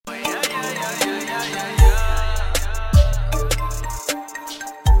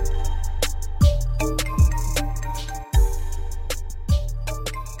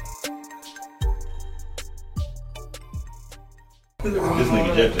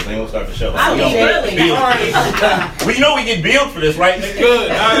this. I ain't gonna start the show. I mean, really. All right. Well, you know we get billed for this, right? Good.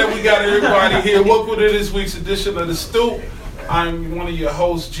 Now that we got everybody here, welcome to this week's edition of The Stoop. I'm one of your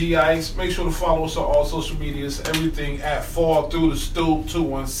hosts, G Ice. Make sure to follow us on all social medias. Everything at Fall Through the Stoop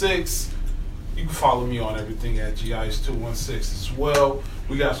 216. You can follow me on everything at G Ice 216 as well.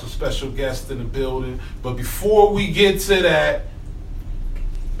 We got some special guests in the building. But before we get to that,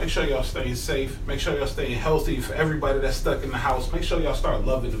 make sure y'all staying safe. Make sure y'all staying healthy. For everybody that's stuck in the house, make sure y'all start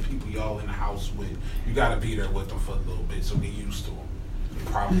loving the people y'all in the house with. You got to be there with them for a little bit so get used to them.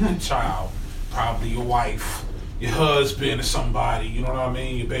 Probably your child, probably your wife, your husband or somebody, you know what I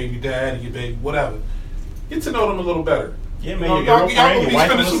mean? Your baby daddy, your baby, whatever. Get to know them a little better. Yeah, man, your girlfriend, your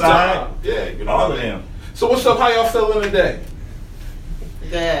wife on the side. Yeah, you know all what of I mean? them. So what's up? How y'all feeling today?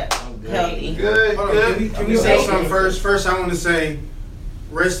 Good. Healthy. Good, good. Can we say something first? First, I want to say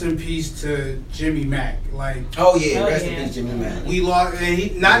rest in peace to Jimmy Mack. Like, rest in peace, Jimmy Mack. We lost, and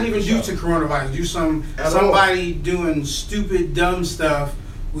he not even due to coronavirus, somebody doing stupid, dumb stuff.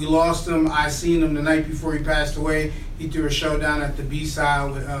 We lost him. I seen him the night before he passed away. He threw a show down at the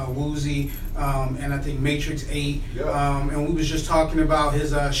B-side with Woozy and I think Matrix 8. Yeah. And we was just talking about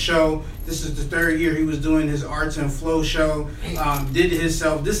his show. This is the third year he was doing his Arts and Flow show. Did it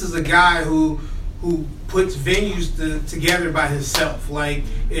himself. This is a guy who puts venues together by himself. Like,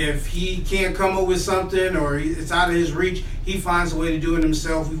 if he can't come up with something or it's out of his reach, he finds a way to do it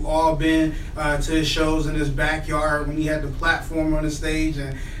himself. We've all been to his shows in his backyard when he had the platform on the stage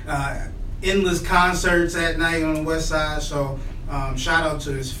and endless concerts at night on the west side. So shout out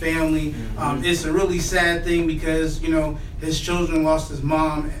to his family. It's a really sad thing because, you know, his children lost his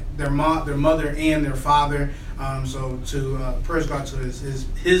mom, their mother and their father. So to first got to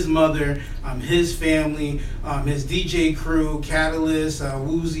his mother, his family, his DJ crew, Catalyst,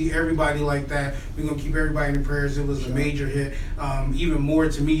 Woozy, everybody like that. We're gonna keep everybody in prayers. It was a major hit, even more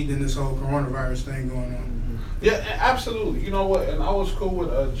to me than this whole coronavirus thing going on. Yeah, absolutely. You know what? And I was cool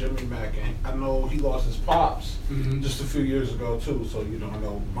with Jimmy Mack. And I know he lost his pops just a few years ago too. So you know, I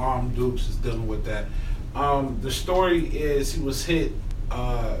know Mom Dukes is dealing with that. The story is he was hit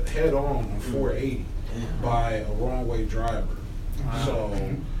head on 480 by a wrong way driver. So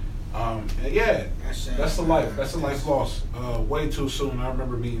yeah, that's a life. That's a life lost. Way too soon. I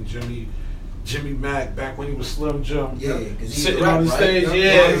remember meeting Jimmy Mack back when he was Slim Jim. Sitting on the stage.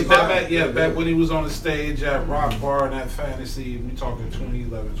 Right? Back when he was on the stage at Rock Bar and at Fantasy. We talking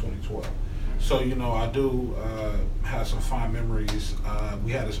 2011, 2012. So, you know, I do have some fond memories.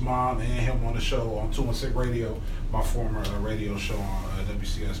 We had his mom and him on the show on 216 Radio, my former radio show on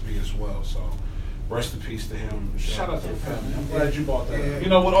WCSB as well. So rest in peace to him. Shout out to the family. I'm glad you brought that up. You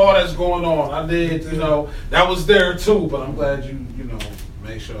know, with all that's going on, I did, you know, that was there too, but I'm glad you know,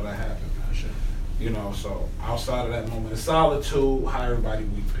 made sure that happened. You know, so outside of that moment of solitude, how everybody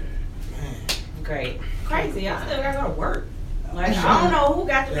week been? Great. Crazy. I still gotta go to work. Like, I don't know who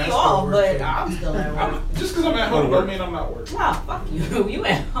got to be off, but I'm still at work. Just because I'm at home don't mean I'm not working. Nah, fuck you. You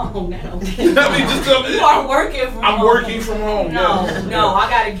at home now. You are working from home. I'm working from home. No, I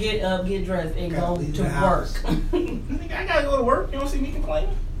gotta get up, get dressed, and go to work. I gotta go to work. You don't see me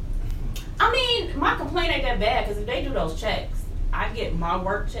complaining? I mean, my complaint ain't that bad because if they do those checks, I get my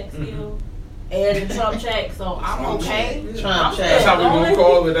work check still. And the Trump check, so I'm okay. Trump check. That's how we gonna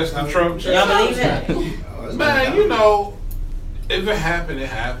call it. That's the Trump check. Y'all believe that? Man, you know, if it happened, it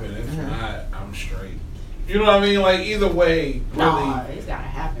happened. If not, I'm straight. You know what I mean? Like, either way, really. No, it's gotta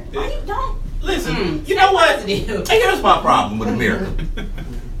happen. Why you don't? Listen, you know what? Hey, here's my problem with America.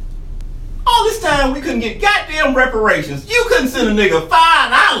 All this time we couldn't get goddamn reparations. You couldn't send a nigga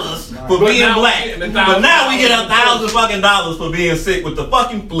 $5 for being black, but now we get $1,000 fucking for being sick with the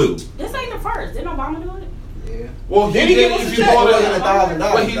fucking flu. This ain't the first. Didn't Obama do it? Yeah. Well, he did. If you bought $1,000,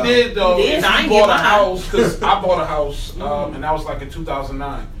 what he did though, He did. if you bought a house, because I bought a house, and that was like in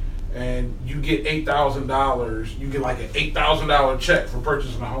 2009, and you get $8,000. You get like an $8,000 check for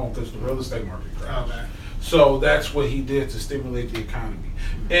purchasing a home because the real estate market crashed. Okay. So that's what he did to stimulate the economy.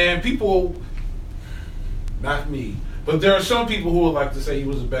 And people, not me, but there are some people who would like to say he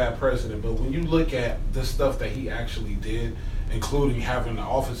was a bad president. But when you look at the stuff that he actually did, including having an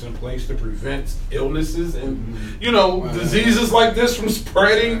office in place to prevent illnesses and, you know, diseases like this from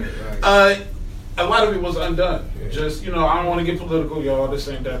spreading, a lot of it was undone. Just, you know, I don't want to get political, y'all. This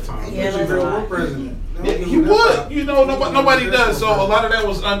ain't that time. Yeah, but, you know, president. Yeah, he would. You know, nobody does. So a lot of that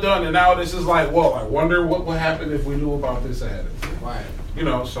was undone, and now this is like, well, I wonder what would happen if we knew about this ahead of time. Right. You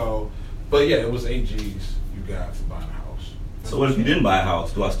know, so, but yeah, it was 8 G's you got for buying a house. So what if you didn't buy a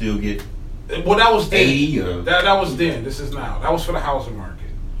house? Do I still get Well, that was then. 80 or? That was then. This is now. That was for the housing market.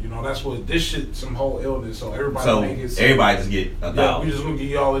 You know, that's what this shit. Some whole illness. So everybody. So make it everybody just get $1,000. Yeah, we just gonna get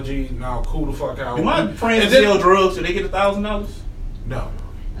y'all a G. Now, cool the fuck out. Do my friends sell drugs? Should they get $1,000? No,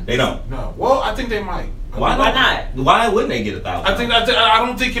 they don't. No. Well, I think they might. Why not? Why wouldn't they get $1,000? I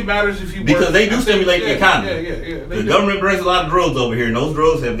don't think it matters if you because they do stimulate the economy. Yeah. The government brings a lot of drugs over here, and those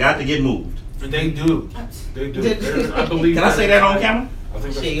drugs have got to get moved. And they do. They do. I believe. Can I say that on camera? I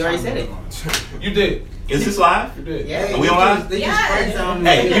think shit, you already said it. You did. Is this live? You did. Yeah. Are we on live? Yeah.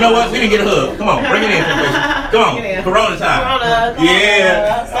 Hey, you know what? We didn't get a hug. Come on, bring it in, please. Come on, Corona time. Corona.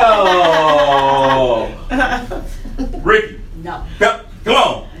 Yeah. Oh. Ricky. No. Come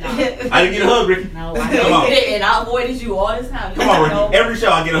on. No. I didn't get a hug, Ricky. No, I didn't get it, and I avoided you all this time. Come on, Ricky. Every show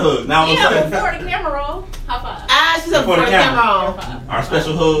I get a hug. Now I'm yeah, before the camera roll. High five. She's up before the camera roll. Our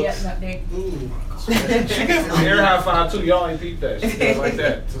special hugs. Yep, she gave me an air high five too. Y'all ain't peep that. She did like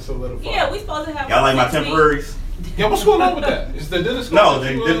that to solidify. Yeah, we supposed to have. Y'all like my temporaries? Yeah, what's going on with that? Is the dentist? No,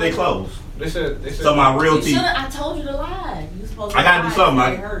 they closed. They said. So my real teeth. I told you to lie. You supposed to. I gotta do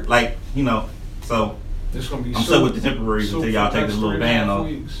something like you know. So it's gonna be. I'm stuck with the temporaries until y'all take this little band off.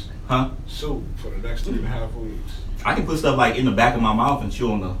 Huh? Soup for the next 3.5 weeks. I can put stuff like in the back of my mouth and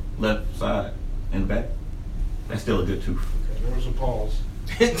chew on the left side in the back. That's still a good tooth. Okay, there was a pause.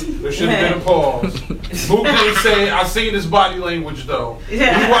 There should have been a pause. Mook didn't say, I seen his body language though. When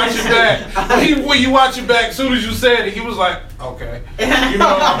you watch it back, when you watch it back, as soon as you said it, he was like, okay. You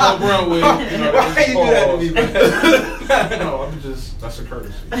know, I'm gonna run with it. You know, why you do that to me? No, I'm just, that's a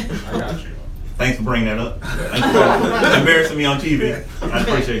courtesy. I got you. Thanks for bringing that up. Thanks for embarrassing me on TV. I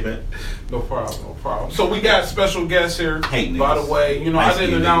appreciate that. No problem. So we got special guests here. Hate by the way, you know, I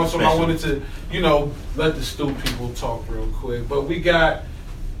didn't announce them. I wanted to, you know, let the Stu people talk real quick. But we got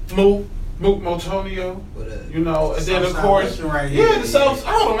Mook Motonio, you know, and then of course, the South.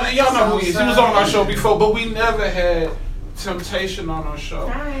 Oh man, y'all know who he is. He was on our show before, but we never had Temptation on our show.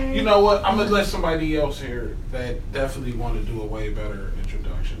 Hi. You know what? I'm gonna let somebody else here that definitely want to do a way better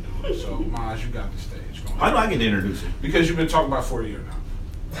introduction do it. So, Maj, you got the stage. Why do I get to introduce you? Because you've been talking about 4 years now.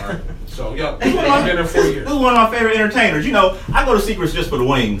 All right. So, yeah, you've been there 4 years. This is one of my favorite entertainers. You know, I go to Secrets just for the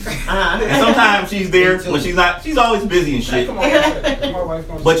wings. And sometimes she's there when she's not. She's always busy and shit. Come on, my wife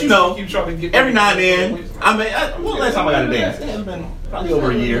gonna But you know, keep trying to get every now and then, I mean, when the last time I got to dance? It's been probably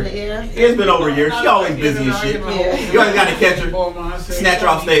over a year. It's been over a year. She always busy and shit. You always got to catch her, snatch her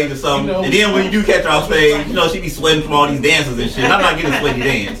off stage or something. And then when you do catch her off stage, you know, she be sweating from all these dances and shit. I'm not getting a sweaty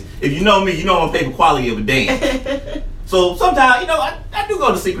dance. If you know me, you know I'm gonna pay for quality of a dance. So sometimes, you know, I do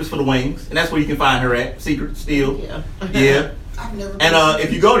go to Secrets for the Wings, and that's where you can find her at. Secret still. Yeah. I've never been and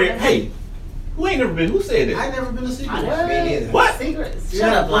if you go there, hey, who ain't never been? Who said that? I've never been to Secrets. What? Secrets.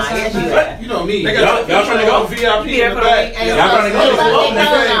 Shut up, Lion. Yes, you have. You know me. Y'all trying to go? VIP in the back. Y'all trying to go?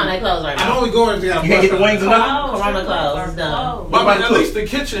 They closed right now. I'm only going if they got. You can't get the wings or nothing? Corona closed. It's done. But at least the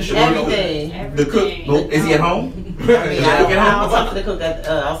kitchen should be open. Everything. The cook, is he at home? I mean, I'll talk to the cook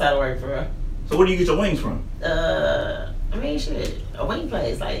outside of work for her. So where do you get your wings from? I mean, shit, a wing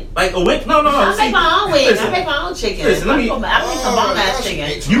place, like a wing? No. I make my own wings. Listen, I make my own chicken. Listen, I make some bomb ass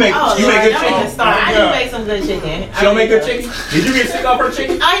chicken. You make good chicken. I do make some good chicken. She don't make good chicken? Did you get sick off her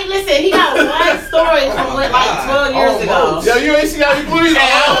chicken? Listen, he got one story from like 12 years ago. Yo, you ain't see how you bleed.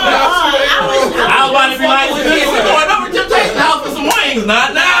 I was about to be like, we're going over to Temptation House for some wings.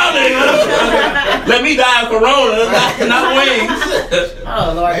 Not now, nigga. Let me die of Corona, not wings.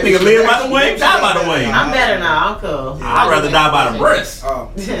 Oh, Lord. Nigga live by the wings, die by the wings. I'm better now. I'm cool. I'd rather die by the breast.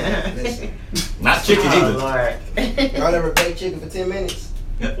 Oh, listen. Not chicken either. Lord. Y'all ever baked chicken for 10 minutes?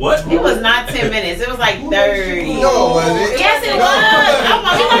 What? It was not 10 minutes. It was like 30. No, was it? Yes, it was.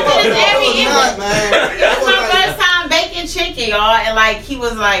 We went to this every not, man. It was my first time baking chicken, y'all. And like, he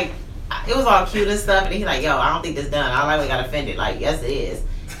was like, it was all cute and stuff. And he's like, yo, I don't think this done. I like, we got offended. Like, yes, it is.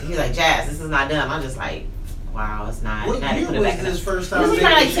 And he's like, Jazz, this is not done. I'm just like, wow, it's not. What year was this first time? This was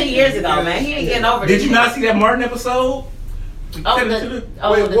probably like 2 years ago, man. He ain't getting over this. Did you not see that Martin episode? Wait, what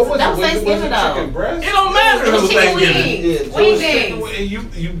was that was it? Thanksgiving Was it chicken breast? It don't matter. It was chicken Thanksgiving.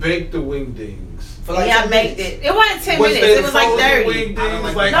 wings. You baked the wing dings. Yeah, I baked it. It wasn't 10 minutes. It was like 30. Wing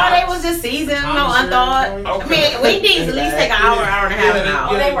dings, like No, they was just seasoned, no unthawed. I mean, wingdings at least take an hour and a half now.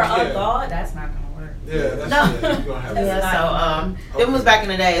 Oh, they were unthawed? That's not gonna work. Yeah, that's No. you're gonna have Yeah, so them was back in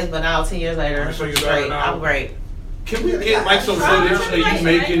the days, but now 10 years later, Alright, so you're straight. now. I'm great. Can we get like some footage of you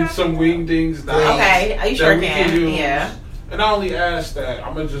making some wing dings now? Okay, you sure that we can. use? Yeah. And I only asked that.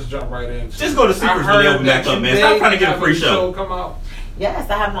 I'm gonna just jump right in. Just go to Secrets when they open back up, man. Stop trying to get a free show. Come out.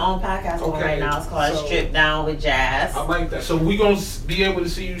 Yes, I have my own podcast going Okay, right now. It's called so- Strip Down with Jazz. I like that. So we gonna be able to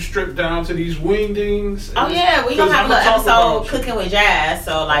see you strip down to these wingdings. Oh yeah, we gonna have a little I'ma talk episode about you. cooking with Jazz.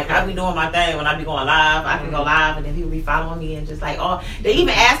 So like Okay. I be doing my thing when I be going live. I can go live and then people be following me and just like they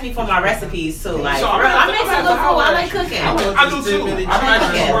even ask me for my recipes too. Like So for I'm real, gonna- I make I'm some gonna good food. I holler like at you. cooking. I do too. I'm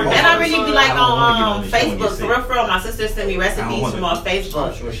actually Yeah. working And I on really this, be like I don't wanna get on on this show when Facebook. you For real, my sister send me recipes want from it. on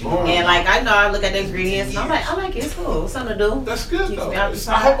Facebook. Sure she Oh. And like I know I look at the ingredients and I'm like, I like it. It's cool. It's something to do. That's good Keeps though. me out the I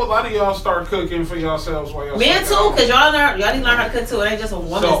spot. hope a lot of y'all start cooking for yourselves while y'all. Men start too, out. cause y'all need to learn how to cook too. It ain't just a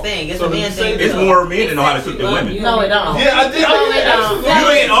woman's So- thing. It's so a did you man say thing. this? It's too. more men that know how to cook than women. No, it don't. Yeah, I did. No, it don't. Absolutely.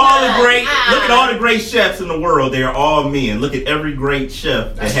 Look at all the great, look at all the great chefs in the world. They are all men. Look at every great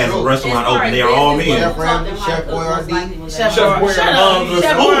chef that That's has a true. restaurant open. They are all men. Chef Randy, Chef Boyardee. Chef Chef Boyardee. Shut up. The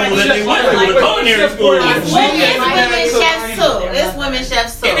Chef school Boyardee. that they went to, the culinary school. It's women chefs too. It's women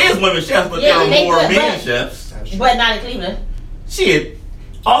chefs too. It is women chefs, but Yeah, there they are more cook, men but- chefs. But not in Cleveland. Shit,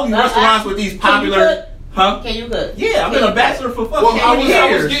 all these restaurants with these Can you popular, cook? huh? Can you cook? Yeah, I've been a bachelor for fucking Well, I was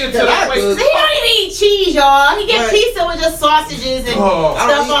years. getting to that. Wait, See, he don't even eat cheese, y'all. He get What? pizza with just sausages and Oh. I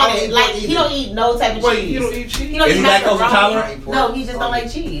don't stuff eat- I on don't it. eat Like pork he either. don't eat no type of wait, cheese. you don't eat He cheese? don't Is eat he lactose macaroni. intolerant? No, he just don't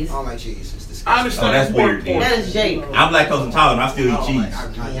like cheese. I don't like cheese. It's disgusting. I understand. Oh, that's pork, weird, dude. pork. That is Jake. I'm lactose intolerant. I still I eat don't cheese. like-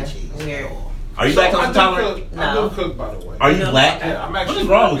 I'm not Yeah. eat cheese. Weird. Are you So, lactose I intolerant? do cook, I No. do cook, by the way. Are you black? Yeah, I'm What actually is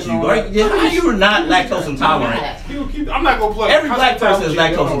wrong with you? working on Are you, how you are not lactose intolerant? I'm not gonna play. Every black person is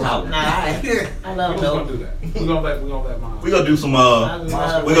lactose Hospitality, intolerant. Nah, I love We're gonna milk. do that. We're gonna let mine. We gonna do some I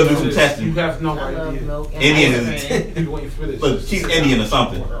love we gonna do some You testing. have no I love idea. milk and Indian ice is- cream. You wait for this. Look, she's Indian or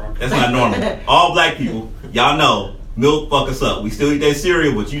something. That's not normal. All black people, y'all know, milk fuck us up. We still eat that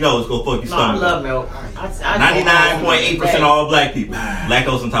cereal, but you know it's gonna fuck your No, I stomach love up. milk. 99.8% of all black people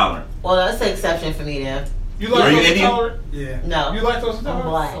lactose intolerant. Well, that's an exception for me then. You Are you lactose Indian? intolerant? Yeah. No. You lactose I'm intolerant?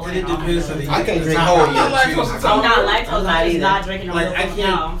 black. And it depends on the I can't drink time. whole I'm not milk, lactose too. intolerant. Not lactose. I'm not I'm just either. not drinking no Like milk.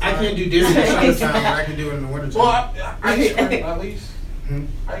 I can't do dairy in the summertime, but I can do it in the wintertime. Well, ice cream at least. Hmm?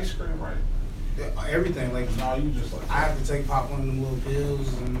 Ice cream, right? Everything like No, you just like. I have to pop one of them little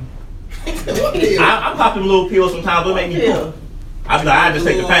pills and I pop them little pills sometimes, but it make me poop. I be like, I just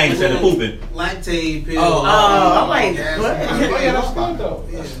take the pain instead of pooping. lactate pills. Oh, I'm like, Gas- what? Oh, yeah, that's good though.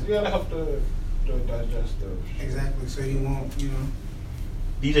 Yeah. You gotta help the digestive. Exactly. So you won't,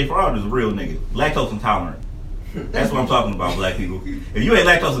 DJ Fraud is a real nigga. Lactose intolerant. That's what I'm talking about, black people. If you ain't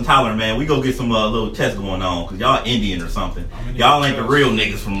lactose intolerant, man, we go get some little tests going on, cause y'all Indian or something. Y'all ain't the real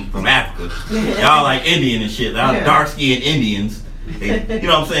niggas from Africa. Y'all like Indian and shit. Y'all dark skinned Indians. They, you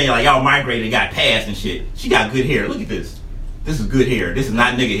know what I'm saying? Like y'all migrated, got passed and shit. She got good hair. Look at this. This is good hair. This is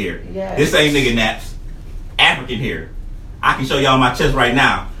not nigga hair. Yes. This ain't nigga naps. African hair. I can show y'all my chest right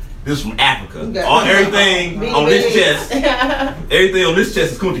now. This is from Africa. Everything on this chest, everything on this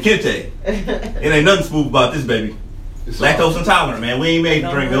chest is Kunta Kinte. It ain't nothing smooth about this, baby. Lactose intolerant, man. We ain't made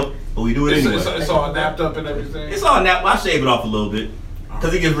to drink milk, but we do it anyway. It's all napped up and everything. It's all nap. I shave it off a little bit.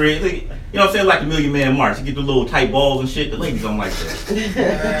 Cause it gets real, you know what I'm saying, like the Million Man March. You get the little tight balls and shit. The ladies don't like that. You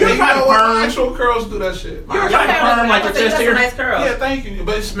You try to perm. actual curls do that shit. You ever try to perm like your chest That's a hair? nice curl. Yeah, thank you.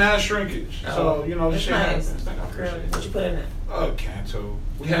 But it's mad shrinkage. So, you know, That's shit nice. happens. I appreciate Curly. it. What you put in it? Canto.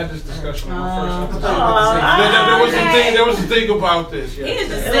 We had this discussion on the first Oh, episode. There was a okay. thing. There was a thing about this. He Yeah. is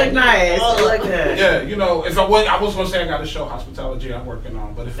just It look nice. It look good. Yeah, you know, if I was gonna say I got a show hospitality I'm working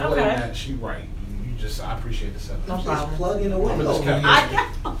on, but if it wasn't Okay. that, she right. I appreciate the setup. No Just problem. plug in the I'm window. just kidding. I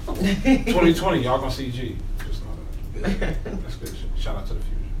 2020, y'all gonna see G. Just know that. That's good shit. Shout out to the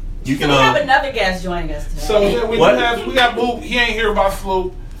future. You can we have another guest joining us today. So yeah, we What? got Boop. He ain't here by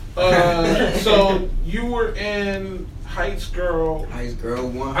fluke. So you were in Heights Girl. Nice girl,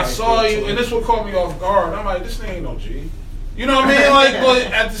 one. I saw you, and this what caught me off guard. I'm like, this nigga ain't no G. You know what I mean? Like,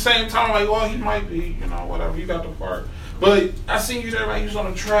 but at the same time, like, well, he might be. You know, whatever. You got the part. But I seen you there, like, you was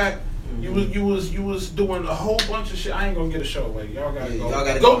on the track. You was doing a whole bunch of shit. I ain't gonna get a show. Like, y'all gotta go. Y'all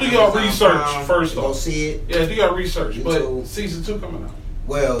gotta go do your Amazon research Prime, first, Go though. see it. Yeah, do your research. YouTube. But season 2 coming out.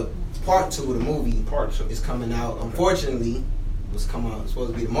 Well, part 2 of the movie Part 2. is coming out. Unfortunately, it was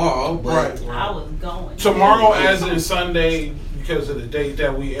supposed to be tomorrow, but Right. I was going. Tomorrow, as in Sunday, because of the date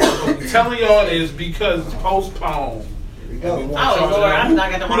that we air. What we telling y'all is because it's postponed. here we And go. we want Oh, y'all to Lord, know I'm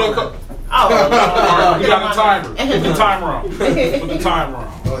not gonna who the tomorrow. co- Oh, We got a timer. Put the timer on. Put the timer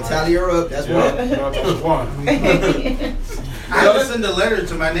on. Oh, tally her up. That's Yeah, what. that's one. I had to send a letter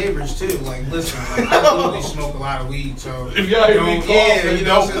to my neighbors too. Like, listen, like, I literally smoke a lot of weed, so If y'all hear me don't, cough, yeah, then you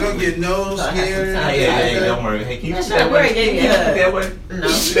know, don't. so don't get nose scared. Hey, don't worry. Hey, keep it That's that not way. great, Keep gave it you a hug. that way. No.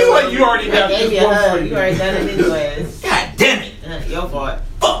 She like you already I got gave this you a one for hug. you. You already done it anyways. God damn it. Your fault.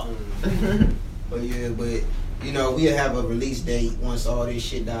 Fuck. But yeah, but you know, we'll have a release date once all this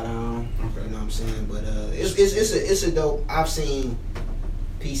shit die down. Okay. You know what I'm saying? But it's a dope. I've seen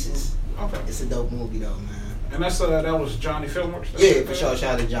pieces. Okay. It's a dope movie though, man. And that was Johnny Fillmore? Yeah, for sure.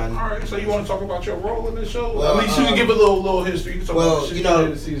 Shout out to Johnny. All right, so you want to talk about your role in this show? Well, At least you can give a little history. You can talk about the you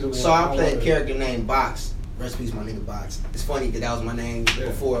know, season so one. I played a character named Box. Rest in peace, my nigga Box. It's funny that was my name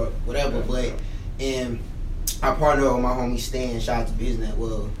before whatever, but and I partnered with my homie Stan. Shout out to Business.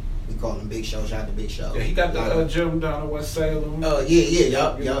 Well, we call him Big Show. Shout out to Big Show. Yeah, he got the gym down in West Salem. Yup.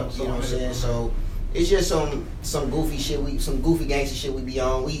 You know what I'm saying? So it's just some goofy shit. Some goofy gangster shit we be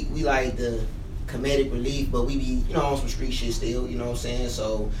on. We like the comedic relief, but we be, you know, on some street shit still, you know what I'm saying?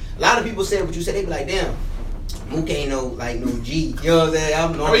 So a lot of people said what you said, they be like, damn, Mook ain't no G. You know what I'm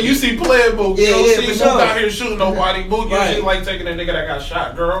saying? I mean, you see playing Mook. You don't see Mook sure. out here shooting nobody. Mook usually like taking that nigga that got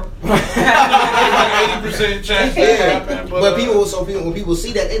shot, girl. Like 80% chance that happen. But when people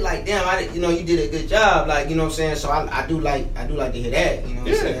see that, they like, damn, you know, you did a good job. Like, you know what I'm saying? So I do like to hear that, you know what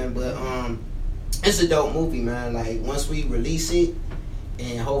I'm saying? But it's a dope movie, man. Like, once we release it,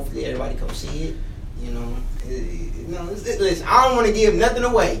 and hopefully everybody come see it. You know, listen, I don't want to give nothing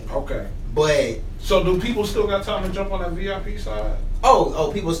away. Okay. But so do people still got time to jump on that VIP side? Oh,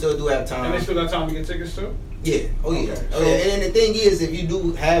 people still do have time. And they still got time to get tickets too? Yeah. Oh yeah. Okay. Oh yeah. And then the thing is, if you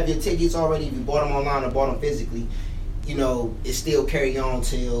do have your tickets already, if you bought them online or bought them physically, you know, it still carry on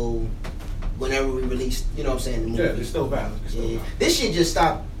till whenever we release. You know what I'm saying? The movie. Yeah, it's still valid. This shit just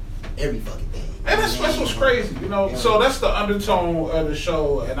stopped every fucking thing. And that's what's crazy, you know. Yeah. So that's the undertone of the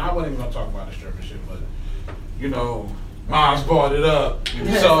show, and I wasn't even gonna talk about the stripper shit, but you know, Mom's brought it up.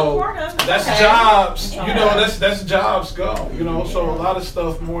 So that's jobs, you know. That's jobs go, you know. So a lot of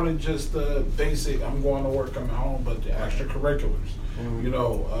stuff more than just the basic. I'm going to work, coming home, but the extracurriculars, you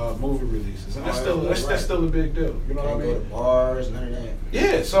know, movie releases, and that's still a big deal. You know what I mean? Go to bars, none of that.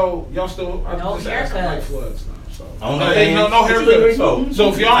 Yeah. So y'all still no haircuts. Floods now. So no haircuts. So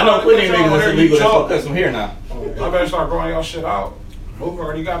if y'all I know plenty of niggas that's illegal to cut some hair now. I better start growing y'all shit out. Mook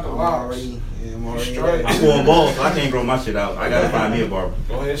already got the locks. I'm already straight. I'm going bald, so I can't grow my shit out. I gotta find me a barber.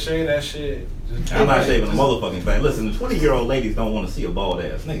 Go ahead, shave that shit. I'm not shaving a motherfucking thing. Listen, the 20-year-old ladies don't want to see a bald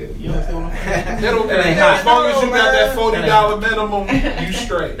ass nigga. You understand what I'm saying? That ain't hot. As long as you got that $40 minimum, you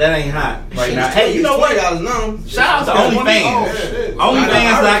straight. That ain't hot right now. Hey, you know what? Shout out to OnlyFans.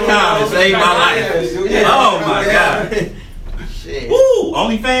 OnlyFans.com. It saved my life. Oh my god. Woo!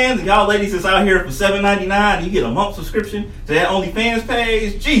 OnlyFans, y'all ladies is out here for $7.99. You get a month subscription to that OnlyFans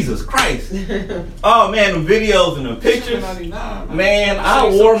page. Jesus Christ! Oh man, the videos and the pictures. Man, I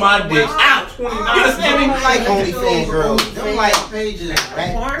wore my dick out. You understand me? I like OnlyFans girls. Them like pages.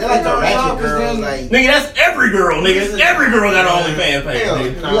 They're like the ratchet girls. Like, nigga, that's every girl. Nigga, every girl got an OnlyFans page.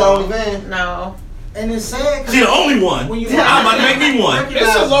 Nigga. You got OnlyFans? No. And it's sad. She the only one. I'm about to make me one.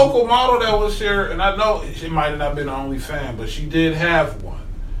 It's a local model that was here, and I know she might have not been an OnlyFans, but she did have one.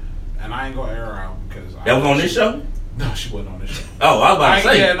 And I ain't gonna air her out because that was on this show. No, she wasn't on this show. Oh, I was about to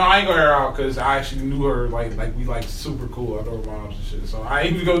say. Yeah, no, I ain't gonna air her out because I actually knew her like we like super cool. I know her moms and shit, so I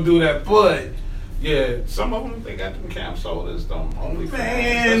ain't even gonna do that. But yeah, some of them they got them camp sodas, them OnlyFans.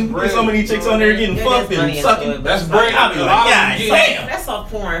 Man, there's so many chicks on there getting fucked and sucking. That's bread. I be like, God damn. That's all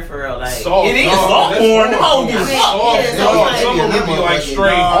porn for real. Like it is soft porn. Them hoes get soft. Some of them be like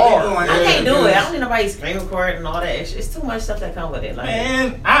straight hard. I can't do it. I don't need nobody screen recording and all that. It's too much stuff that come with it. Like,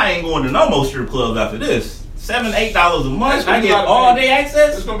 man, I ain't going to no more strip clubs after this. $7-8 a month. I get all day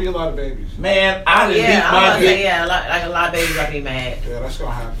access. There's gonna be a lot of babies. Man, I done beat my dick. Like a lot of babies, I'd be mad. Yeah, that's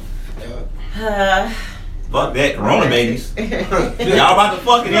gonna happen. Fuck that, Corona babies. Y'all about to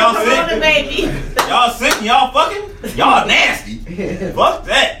fuck and y'all sick. Corona baby. Y'all sick and y'all fucking. Y'all nasty. Fuck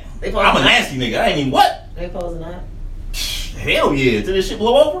that. I'm a nasty nigga. I ain't even what? They posing up. Hell yeah. Till this shit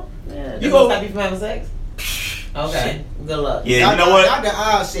blow over. Yeah. You go stop you from having sex. Okay. Good luck. Yeah. You know what? Dr.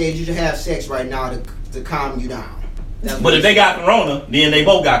 Oz said you should have sex right now to calm you down. But if they got corona, then they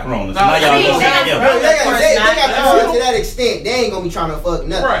both got corona. So now y'all go together. They got corona to that extent. They ain't gonna be trying to fuck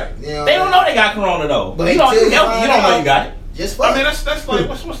nothing. Right. You know they don't know they got corona though. But you don't know you got it. Just fuck. I mean, that's like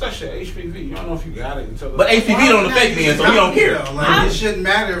what's that shit? HPV. You don't know if you got it until. But HPV don't affect me, so we don't care. Like, it shouldn't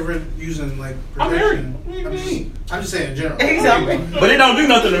matter if we're using like protection. I'm just saying in general. Exactly. But it don't do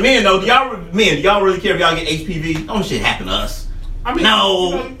nothing to men though. Do y'all really care if y'all get HPV? Don't shit happen to us. I mean,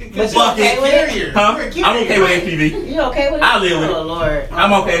 no, fuck it. Huh? I'm okay with HPV. You okay with it? I live with it. Oh Lord.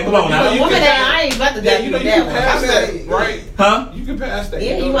 I'm okay. Come on now. I ain't about to die. You can pass that, right? Huh? You can pass that.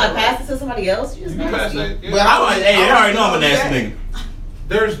 Yeah, you want to pass it to somebody else? You can pass that. But I already know I'm a nasty nigga.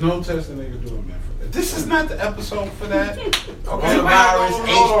 There's no testing they can do in that for that. This is not the episode for that. Okay,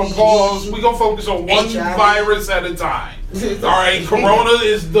 HPV. We gonna focus on one virus at a time. All right, Corona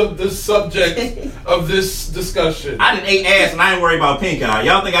is the subject of this discussion. I done ate ass and I ain't worried about pink eye.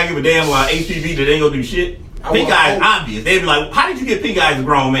 Y'all think I give a damn about HPV that ain't gonna do shit? Pink eye is obvious. They'd be like, how did you get pink eye as a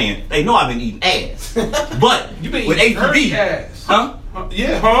grown man? They know I've been eating ass. But You been with eating dirty ATV, ass. huh?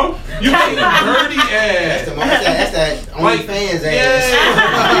 Yeah, huh? You been eating dirty ass. That's that OnlyFans ass.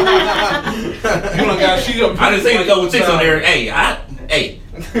 You done got she up. I done seen a couple chicks on there.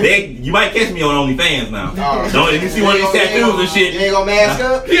 You might catch me on OnlyFans now. Don't if you see one of these tattoos and shit. You ain't gonna mask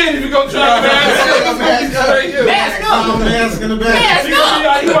up? He ain't even gonna try to mask up. Mask up. Mask up. Mask in the back. Mask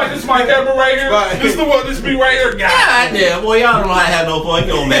up. You like this my camera right here? Right. This the one, this me right here, guy. God damn, boy, y'all don't know how to have no fun. You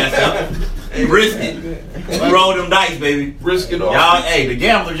don't mask up. Risk it. You roll them dice, baby. Risk it all. Y'all, the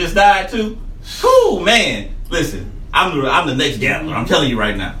gambler just died too. Whew, man. Listen, I'm the next gambler. I'm telling you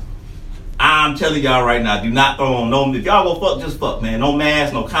right now. I'm telling y'all right now. Do not throw on no. If y'all go fuck, just fuck, man. No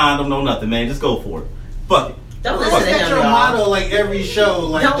mask, no condom, no nothing, man. Just go for it. Fuck it. Don't What's listen to that him, your y'all. motto? Like every show,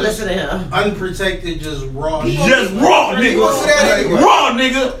 like Don't just listen to him. unprotected, just raw. Just raw, nigga. What's that anyway? Raw,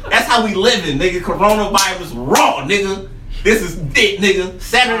 nigga. That's how we living, nigga. Coronavirus, raw, nigga. This is it, nigga.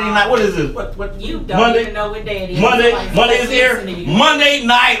 Saturday night. What is this? What? You don't Monday? even know what day it is. Monday Somebody is here. listening to you. Monday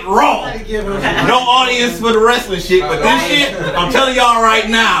Night Raw. No audience for the wrestling shit, but this shit, I'm telling y'all right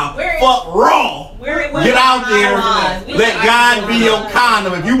now, fuck Raw. Get out there. Let God be your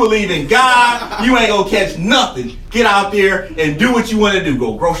condom. If you believe in God, you ain't gonna catch nothing. Get out there and do what you want to do.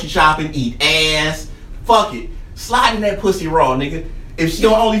 Go grocery shopping, eat ass. Fuck it. Slide in that pussy raw, nigga. If she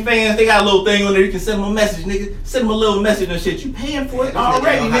on OnlyFans, they got a little thing on there. You can send them a message, nigga. Send them a little message and shit. You paying for it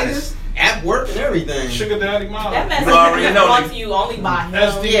already, nigga. App work and everything. Sugar daddy mom. That message You already is know, brought nigga. to you only by him.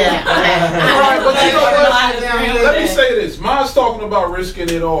 SD. Yeah. Right, but you know what? Let me say. say this. Mine's talking about risking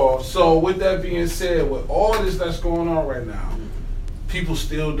it all. So with that being said, with all this that's going on right now, people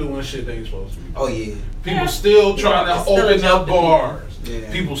still doing shit they ain't supposed to be. Oh yeah. People still trying to It's still a open joke up to people. bars.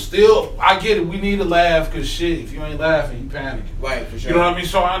 Yeah. People still, I get it. We need to laugh because shit, if you ain't laughing, you panicking. Right, for sure. You know what I mean?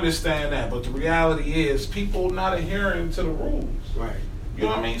 So I understand that. But the reality is, people not adhering to the rules. Right. You know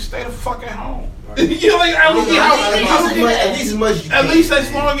what I mean? Stay the fuck at home. Right. You know, like, At least as much as you can. at least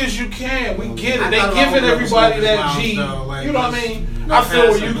as long as you can. We get it. They giving everybody that G. You know what I mean? I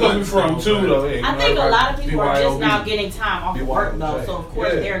feel where you coming from too, though. Yeah, I think a lot of people are just BYOB. now getting time off of work though, so of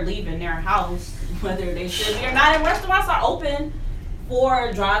course Yeah. they're leaving their house, whether they should be or not. And restaurants are open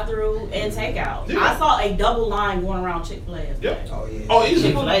for drive-through and takeout. Yeah. I saw a double line going around Chick-fil-A. Yep. Oh yeah. Oh, easy.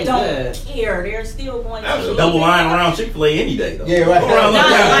 People Chick-fil-A don't good. care. They're still going to Absolutely. Double line around Chick-fil-A any day, though. Yeah, right. Go around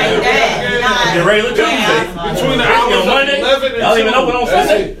Not like like that. that. Yeah, regular Tuesday. Yeah. Between the Y'all hours of Monday? 11 and Y'all even 2. open on That's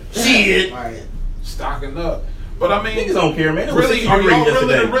Sunday? it. Shit. Right. Stocking up. But I mean, Niggas don't care, man. It was really, 60 are degrees y'all willing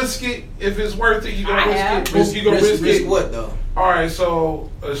to yesterday. risk it? If it's worth it, you I gonna have. risk it. You gonna risk Risk it. what though? All right, so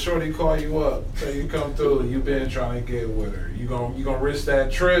a shorty call you up, so you come through, and you been trying to get with her. You gonna risk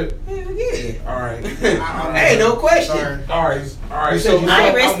that trip? Hell yeah. All right. Hey, no question. Sorry. All right. You So said you I ain't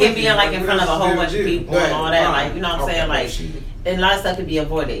I'm risking with being you, like in but front of a whole bunch of risk people and all that. Like, you know what I'm saying? Like, Okay. and a lot of stuff could be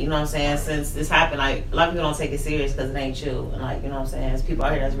avoided. You know what I'm saying? Since this happened, like a lot of people don't take it serious because it ain't you. And like, you know what I'm saying? There's people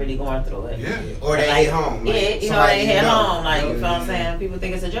out here that's really going through it. yeah. Or they Like, hit home. Yeah, Like, you know, somebody they hit know. home. Like, you Yeah. know what I'm saying? People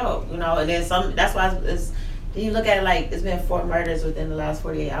think it's a joke, you know, and then some, that's why it's then you look at it like it's been 4 murders within the last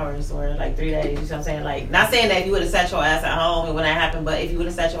 48 hours or like 3 days, you know what I'm saying? Like, not saying that if you would have sat your ass at home it wouldn't have happened, but if you would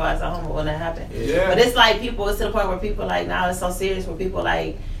have sat your ass at home it wouldn't have happened. Yeah. But it's like people, it's to the point where people like now it's so serious where people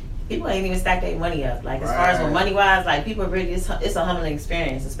like, people ain't even stack their money up. Like, as far as with money wise, like people really, it's a humbling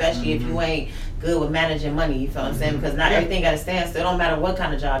experience, especially if you ain't good with managing money, you feel what I'm saying? Because not everything got to stand still. It don't matter what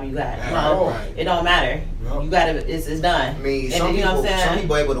kind of job you got. You know, Right. it don't matter. Yep. You gotta, it's done. I mean, And some then, you know people, what I'm saying? some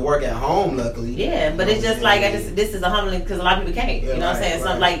people able to work at home. Luckily. Yeah, but it's just like this is a humbling because a lot of people can't. Yeah, You know what I'm right, saying?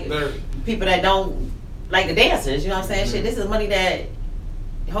 Some right. like people that don't like the dancers. You know what I'm saying? Shit, this is money that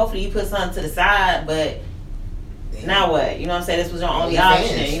hopefully you put something to the side, but. Now what? You know what I'm saying? This was your only OnlyFans.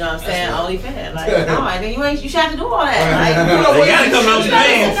 option. You know what I'm saying? That's Only fan. Like, no, and then you should have to do all that. Like, They gotta come out you with gotta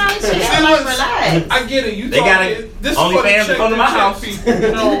fans. sit down and chill, like, relax. I get it. You They talking- gotta- this is only for the fans check come to my check house. people.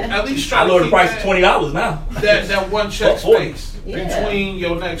 You know, at least try I to lowered the keep price to that- $20 now. that one check Fuck 40. space Yeah. between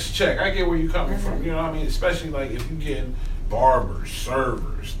your next check. I get where you're coming from. You know what I mean? Especially like if you getting barbers,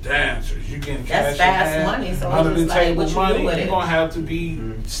 servers, dancers, you getting That's cash in fast hand, money, so under it's the just like, table what you do money. with You're it? gonna have to be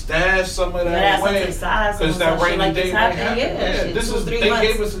stash some of You gotta that have something away to the side, because some that shit rainy like day this may happen. happen. Yeah, shit, this 2 is 3 they months.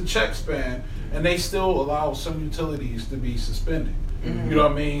 gave us a check span and they still allow some utilities to be suspended. Mm-hmm. You know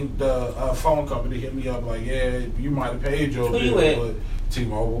what I mean? The phone company hit me up like, yeah, you might have paid your Who you bill, with? but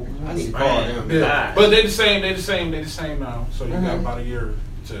T-Mobile. I need to call them. Yeah, God. but they the same now. So you got Mhm. about a year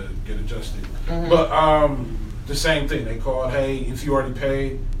to get adjusted. Mhm. But the same thing. They called, hey, if you already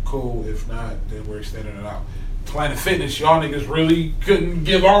paid, cool. If not, then we're extending it out. Planet Fitness, y'all niggas really couldn't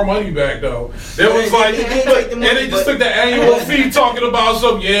give our money back though. They was like, and they just took the annual fee talking about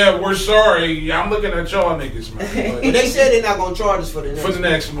some. Yeah, we're sorry. I'm looking at y'all niggas, man. But they said they're not gonna charge us for the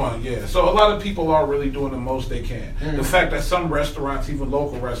next month. Yeah. So a lot of people are really doing the most they can. The fact that some restaurants, even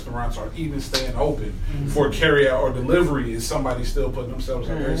local restaurants, are even staying open for carryout or delivery is somebody still putting themselves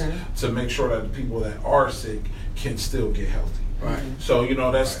at risk to make sure that the people that are sick can still get healthy. Right. So,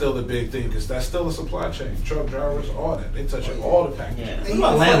 that's still the big thing because that's still a supply chain. Truck drivers, all that. They touch all the packages. Yeah.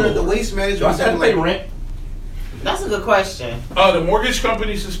 And the waste management. Do I have to pay rent? That's a good question. The mortgage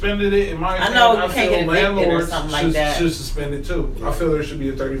company suspended it. In my opinion, I can't get evicted or something like that. Should suspend it too. I feel there should be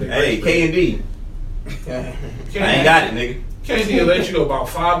a 30-day. Hey, K&D. I ain't got it, nigga. K&D will let you go about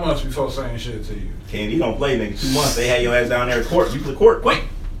 5 months before saying shit to you. K&D don't play, nigga. 2 months, they had your ass down there at court. You to court quick.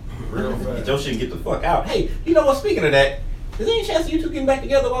 Real fast. Get your shit and get the fuck out. Hey, you know what? Speaking of that, is there any chance of you two getting back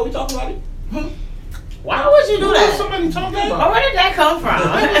together while we talking about it? Why would you do that? Somebody talking about? Where did that come from?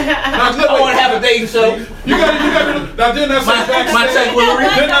 I want to have a dating show. You got. Now didn't I say backstage? My check will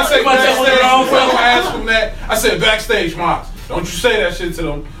read. Didn't I say My check will backstage? I asked him that. I said backstage, Mox. Don't you say that shit to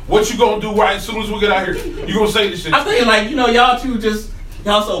them. What you gonna do right as soon as we get out here? You gonna say this shit? I'm thinking y'all two just.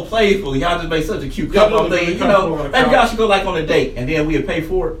 Y'all so playful. Y'all just make such a cute couple. I'm thinking, maybe y'all should go on a date, and then we'll pay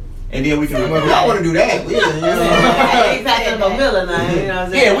for it, and then we can. I want to do that. Exactly, no villain, you know what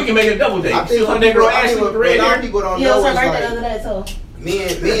I'm saying? Yeah, we can make it a double date. I think some people don't know. It's like me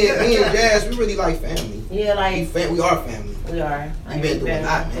and Jazz, we really like family. Yeah, we are family. We are. We've been through a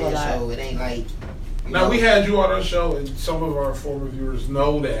lot, man. So it ain't like. Now we had you on our show, and some of our former viewers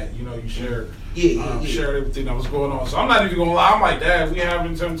know that you shared. Shared everything that was going on. So I'm not even gonna lie. I'm like, Dad, we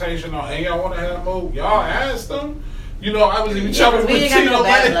having temptation on, and y'all want to have more? Y'all asked them. I was even chopping with Tito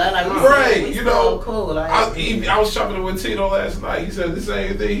last. Cool. I was chopping with Tito last night. He said the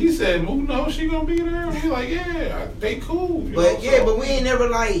same thing. He said, "Moo, no, she gonna be there." We like, yeah, they cool. But but we ain't never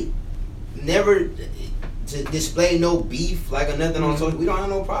to display no beef or nothing on social. We don't have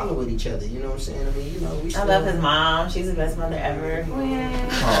no problem with each other. You know what I'm saying? I mean, we still. I love his mom. She's the best mother ever.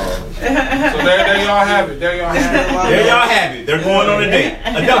 Oh. So there y'all have it. There y'all have it. They're going on a date,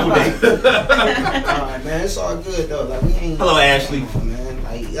 a double date. Alright, man, it's all good though. We ain't. Hello, Ashley.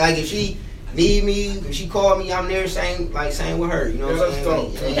 Man, if she need me, if she call me, I'm there. Same with her. You know what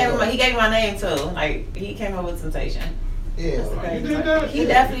I'm saying? He gave me my name too. He came up with Temptation. Yeah, you did that? He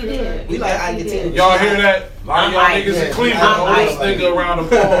definitely did. We like I can. Y'all hear that? A lot of y'all niggas in Cleveland owe this nigga around the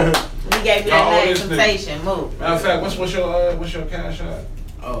pole. He gave me that name, Temptation. Move. Matter of fact, what's your cash out?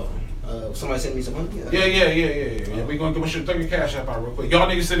 Oh. Somebody send me some money? Yeah. We gonna throw your cash app out real quick. Y'all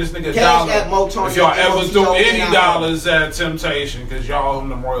niggas send this nigga $1. If y'all ever do any dollars at Temptation, because y'all owe him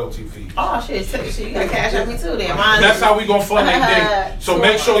them royalty fees. Oh shit, you got cash at me too then. That's how we gonna fund that date. So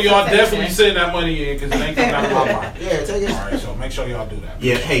make sure y'all definitely send that money in, because it ain't coming out of my pocket. Yeah, take it. Alright, so make sure y'all do that.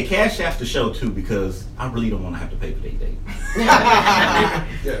 Yeah, hey, cash app the show too, because I really don't want to have to pay for their date.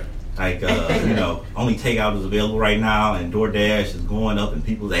 Yeah. Only takeout is available right now, and DoorDash is going up in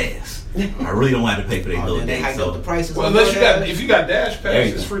people's ass. I really don't have to pay for their little date. So the prices. Well, if you got Dash Pass,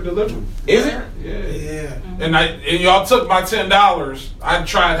 it's free delivery. Is it? Yeah. And y'all took my $10. I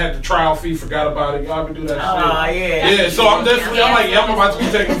had the trial fee, forgot about it. Y'all can do that shit. Oh yeah. Yeah. So I'm about to be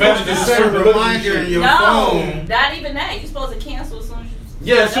taking advantage of this free reminder in your phone. Not even that. You're supposed to cancel as soon as you.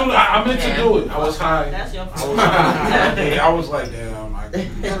 Yeah, I meant to do it. I was high. That's your fault. I was like, damn.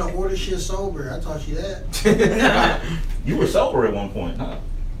 You gotta order shit sober. I taught you that. You were sober at one point, huh?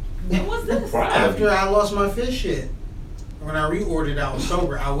 What was this? After I lost my fish shit. When I reordered, I was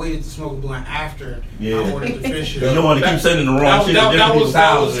sober. I waited to smoke a blunt after I ordered the fish shit. You don't want to keep sending the wrong shit to different people's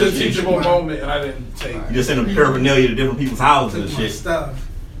houses. That was the teachable moment, and I didn't take it. You just send them paraphernalia to different people's houses and shit. Stuff.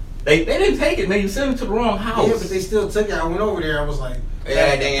 They didn't take it, man. You sent it to the wrong house. Yeah, but they still took it. I went over there. I was like,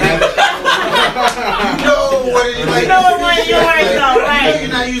 yeah, they ain't have it. You know what it is. Like, you know what you right?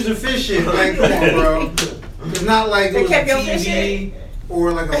 You're not using fish shit. Like, come on, bro. It's not like it was a TV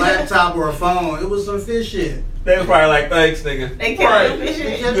or like a laptop or a phone. It was some fish shit. They was probably like, thanks, nigga. They kept fish They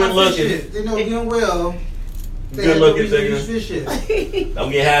shit. kept Good my looking. fish shit. They know doing well. They Good had looking, no reason to nigga. use fish shit.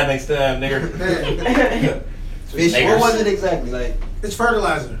 Don't get high next time, nigga. Fish. What was it exactly? Like it's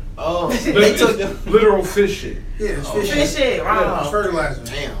fertilizer. Oh, they took the literal fish shit. Yeah, it's fish Fish shit, Yeah, wrong. it's fertilizer.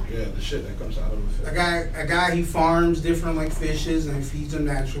 damn. Yeah, the shit that comes out of the fish. A guy, he farms different like fishes and feeds them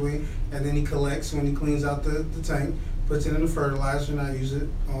naturally, and then he collects when he cleans out the tank, puts it in the fertilizer, and I use it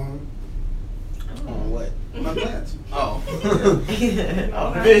on what? my plants. Oh.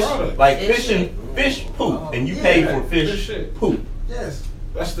 Fish, like fish poop, and you pay for fish shit. poop. Yes.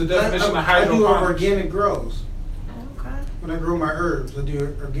 That's the definition of I do hydroponics. organic grows. Okay. When I grow my herbs, I do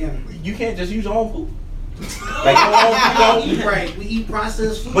it organically. You can't just use your own poop. Like, We eat right. We eat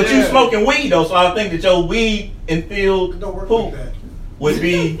processed food. but you smoking weed though, so I think that your weed infilled It don't work poop like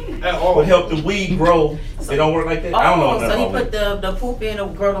that. would help the weed grow. It don't work like that. I don't know. So he put the poop in to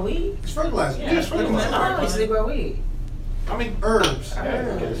grow the weed? It's fertilizer. Yeah, it's fertilizer. Oh, he should grow weed. I mean, Herbs.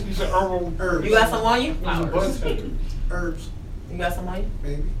 he's an herbal. Herbs. You got some on you? He's a bud tender. Herbs. You got some on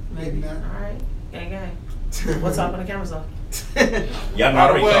you? Maybe not. Alright. Gang. What's up when the camera's off? Y'all By the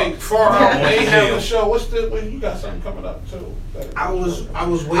already way, talked. for they have a show. What's the? Well, you got something coming up too. I was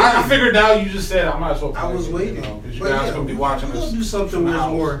waiting. I figured now you just said I might as well. I was waiting. Because you But guys yeah, gonna be watching we'll this. do something from where the it's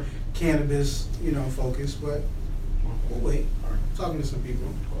house. more cannabis, focused. But we'll wait. Talking to some people.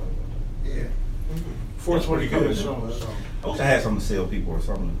 Yeah. 420 coming soon. So. I wish I had something to sell people or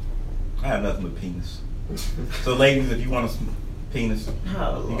something. I have nothing but penis. So ladies, if you want a penis,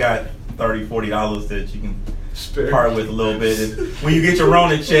 you got $30, $40 that you can part with a little bit. And when you get your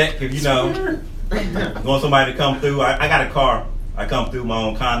Ronin check, if you want somebody to come through, I got a car. I come through my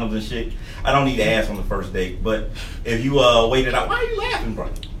own condoms and shit. I don't need to ask on the first date, but if you wait it out, why are you laughing, bro?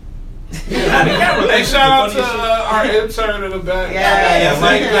 Hey, shout out to our intern in the back. Yeah,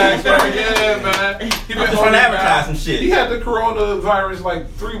 Mike man. back there. Yeah, man. He I'm just trying to advertise some shit. He had the coronavirus like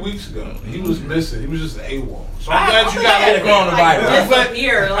 3 weeks ago. He was missing. He was just AWOL. So I'm glad you got the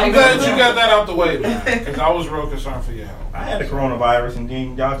coronavirus. I'm glad you got that out the way, man. Because I was real concerned for your health. I had the coronavirus, and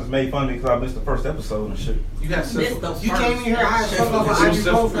then y'all just made fun of me because I missed the first episode and shit. You got syphilis. You came in here high as fuck off of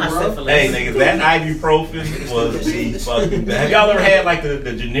ibuprofen, bro. Hey, niggas, that ibuprofen was the fucking best. Have y'all ever had like the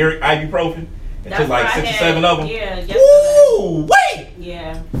generic ibuprofen? It took like 6 or 7 of them. Yeah, yesterday. Woo! Wait!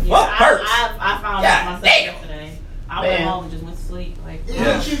 Yeah. What hurts? I found God out myself damn. yesterday. I went home and just went to sleep. Like,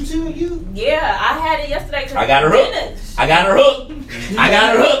 Yeah. You too. yeah, I had it yesterday. I got her hooked. I got her hooked. I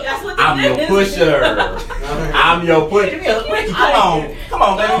got her hooked. That's what the I'm your business pusher. I'm your pusher. Ricky, come on. Come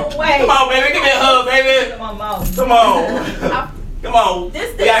on, baby. No way. Come on, baby. Give me a hug, baby. My mouth. Come on. Come on. We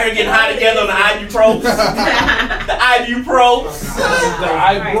out here getting high together on the ibuprofen. The ibuprofen.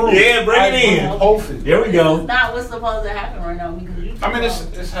 Yeah, bring it in. There we go. It's not what's supposed to happen right now because you. I mean,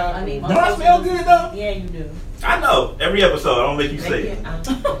 it's happening. Don't I smell good though? Yeah, you do. I know. Every episode, I don't make you say it. I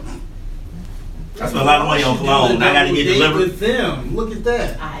spend a lot of money on cologne. I got to get delivered. With them. Look at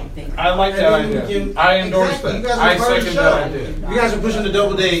that. I like that idea. I endorse Exactly. that. I second that idea. You guys are pushing the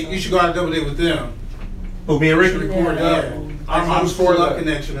double date. You should go on a double date with them. Who, me and Ricky? Record, yeah. I'm for that.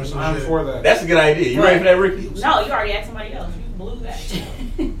 Connection or some I'm shit. for that. That's a good idea. You ready for that, Ricky? No, you already asked somebody else. You blew that shit.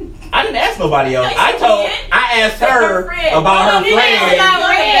 I didn't ask nobody else. Yes, you I asked her friend. about her You didn't friend.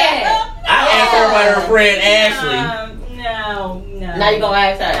 ask I asked her about her friend Ashley. No. Now you gonna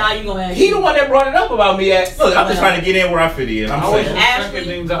ask her. Now you gonna ask He the one that brought it up about me. Look, I'm just trying to get in where I fit in. I'm I was saying.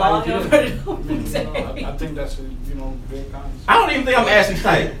 Ashley, bought him for I I think that's a very kind. I don't even think I'm Ashley's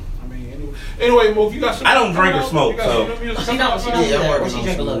type. I mean, anyway, Mook, you got some. I don't drink or smoke, You got so. some music She coming don't. out? She Yeah, I'm don't. working She on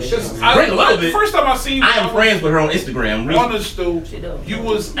drink a little some bit. Just- Drink a little bit. First time I seen you, I am friends with her on Instagram. on the stool. She do. You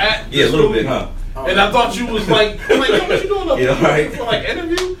was at Yeah, a the little bit, studio. huh? And I thought you was like, yo, what you doing up Yeah, there? right. For like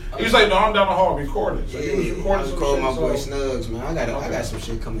interview? He was like, no, I'm down the hall recording. So you was Yeah, I recording was some calling shit. my boy So. Snugs, man. I got some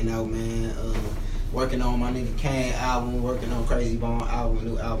shit coming out, man. Working on my nigga Kane album, working on Crazy Bone album,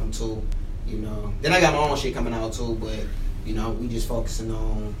 new album too. Then I got my own shit coming out too, but we just focusing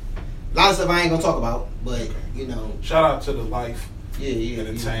on a lot of stuff I ain't gonna talk about, but Shout out to the Life yeah.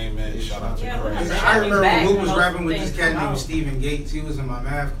 Entertainment. Yeah. Shout out to Yeah, Crazy. I remember Back when Luke when was those rapping with things this cat come named out. Stephen Gates. He was in my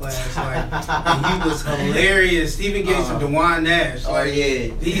math class, and he was hilarious. Stephen Gates and DeJuan Nash,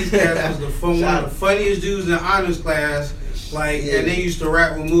 Yeah. these cats was one of the funniest dudes in honors class. Yeah. And they used to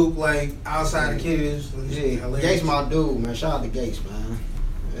rap with Mook outside of Kennedy. Yeah, Gates my dude, man. Shout out to Gates, man.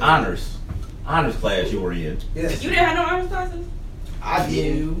 Yeah. Honors class you were in. Yes. You didn't have no honors classes? I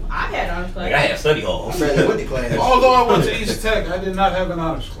did. I had honors Like classes. I had study I halls. barely went to class. Although I went to East Tech, I did not have an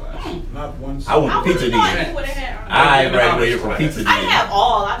honors class. Not once. I went to pizza would've thought D. you would've had honors. I graduated from pizza I didn't D. have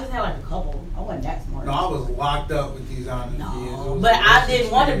all. I just had like a couple. I wasn't that smart. No, I was locked up with these honors. No, but I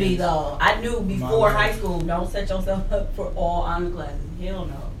didn't want to be though. I knew before high school, don't set yourself up for all honor classes. Hell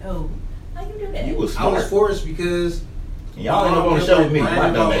no. No. How you do that? You was I was smart. forced because Y'all end up on the show with me. My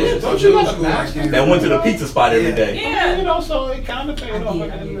dumb ass. Don't you got a master? That went to the pizza spot every day. Yeah. So it kind of paid off at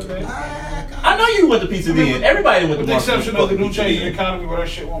the end of the day. I know you went to pizza D. Everybody went to With the exception of the new pizza change in the D. economy where that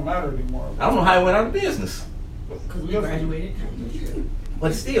shit won't matter anymore. I don't know how it went out of business. Because we graduated.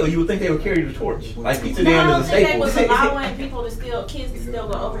 But still, you would think they would carry the torch. Like pizza No, I Dan don't is a think they staple. was allowing people to kids to still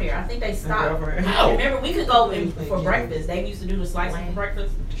go over there. I think they stopped. How? Remember, we could go in for breakfast. They used to do the slicing for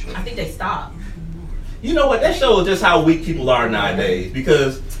breakfast. I think they stopped. You know what? That shows just how weak people are nowadays.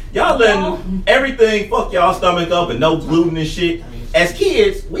 Because y'all letting everything fuck y'all stomach up and no gluten and shit. As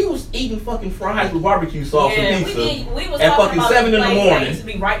kids, we was eating fucking fries with barbecue sauce and pizza. We was at talking fucking about 7 in the place that morning. used to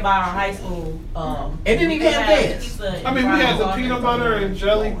be right by our high school. And didn't even have gas. I mean, we had the peanut butter and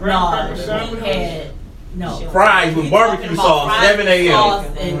jelly graham cracker sandwiches. Fries with barbecue sauce, 7 a.m.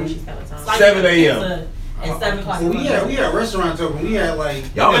 7 a.m. And 7 o'clock. We had restaurants open. We had like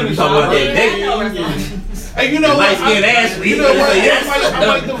y'all gonna be talking about that day. Hey, you know light what? skinned Ashley. You know what? Yes. I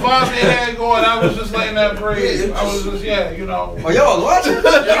like the vibe they had going. I was just letting that breathe. I was just, you know. Oh, y'all was watching? I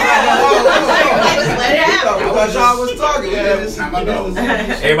thought y'all was talking.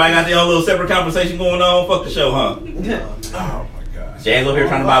 Everybody got their own little separate conversation going on. Fuck the show, huh? Oh my God. Jazz over here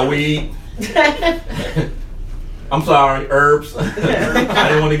trying to buy weed. I'm sorry, herbs. I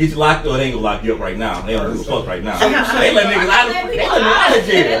didn't want to get you locked up. They ain't gonna lock you up right now. They don't give a fuck right now. They let niggas out of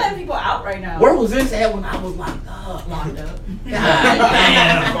jail. They let people out right now. Where was this at when I was locked up? God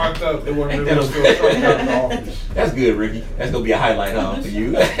damn. Fucked up. They weren't really still in the office. That's good, Ricky. That's gonna be a highlight, huh, for you?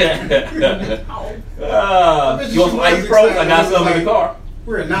 You want some ice pros? I got some in the car.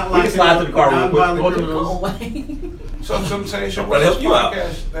 We're not We can slide to the car real quick. So, Temptation, I'm what's trying to this help you out.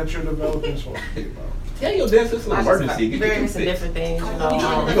 podcast that you're developing supposed to be about? Tell your dentist it's an emergency. Get your Various tooth and fixed. different things, you know. You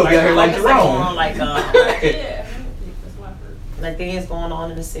gonna be out here like Jerome. Like, Yeah. like things going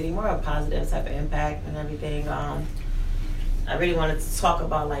on in the city, more of a positive type of impact and everything. I really wanted to talk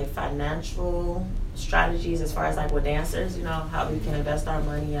about like financial strategies as far as like with dancers, you know, how we can invest our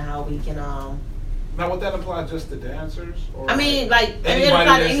money and how we can Now, would that apply just to dancers? Or I mean, like, it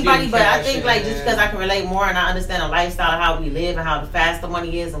apply to anybody, but I think, like, just because I can relate more and I understand the lifestyle of how we live and how fast the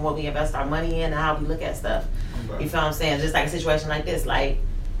money is and what we invest our money in and how we look at stuff. Okay. You feel what I'm saying? Just like a situation like this, like,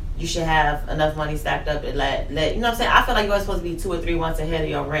 you should have enough money stacked up to let you know what I'm saying? I feel like you're supposed to be 2 or 3 months ahead of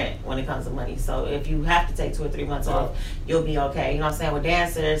your rent when it comes to money. So if you have to take 2 or 3 months off, you'll be okay. You know what I'm saying? With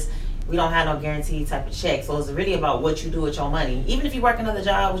dancers, we don't have no guaranteed type of check. So it's really about what you do with your money. Even if you work another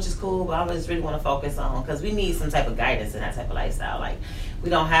job, which is cool, but I always really want to focus on, because we need some type of guidance in that type of lifestyle. Like, we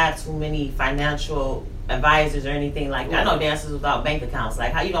don't have too many financial advisors or anything like that. I know dancers without bank accounts.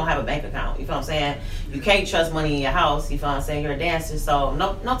 Like, how you don't have a bank account? You feel what I'm saying? You can't trust money in your house. You feel what I'm saying? You're a dancer, so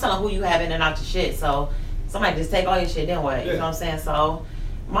no telling who you have in and out your shit. So somebody just take all your shit, then what? You feel what I'm saying? So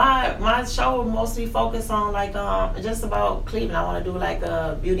my show will mostly focus on like just about Cleveland. I want to do like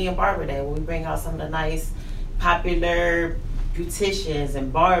a beauty and barber day where we bring out some of the nice popular beauticians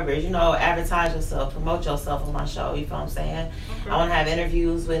and barbers, you know, advertise yourself, promote yourself on my show, you feel what I'm saying? Okay. I want to have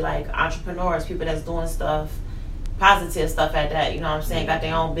interviews with like entrepreneurs, people that's doing stuff, positive stuff at that, you know what I'm saying? Got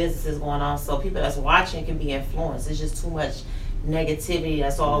their own businesses going on, so people that's watching can be influenced. It's just too much negativity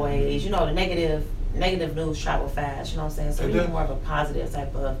that's always, you know, the negative news travel fast, you know what I'm saying? So we need more of a positive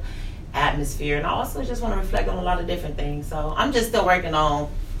type of atmosphere, and I also just want to reflect on a lot of different things. So I'm just still working on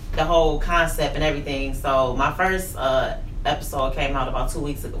the whole concept and everything. So my first episode came out about 2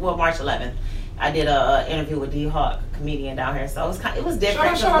 weeks ago, well, March 11th. I did a interview with D Hawk, comedian down here, so it was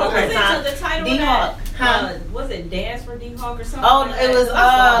different. Was it the title D Hawk, was it Dance for D Hawk or something? Oh, it was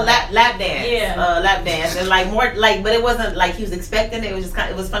lap dance. Yeah, lap dance, and like more like, but it wasn't like he was expecting it. It was just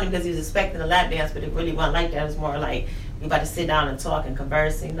it was funny because he was expecting a lap dance, but it really wasn't like that. It was more like we about to sit down and talk and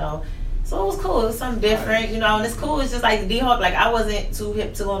converse, you know. So it was cool. It was something different, you know. And it's cool. It's just like D Hawk. Like, I wasn't too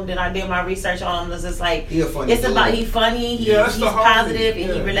hip to him. Then I did my research on him. It's just like he's funny. He's positive,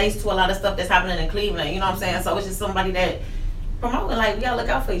 and he relates to a lot of stuff that's happening in Cleveland. You know what I'm saying? So it's just somebody that promoting, like, we gotta look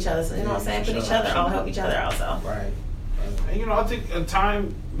out for each other. So, you know what I'm saying? Put each other on, help each other out. So Right. And you know, I think a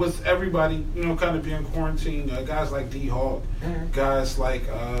time with everybody, you know, kind of being quarantined, guys like D Hawk, guys like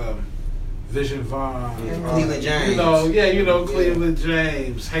Vision Vaughn, Cleveland James. Cleveland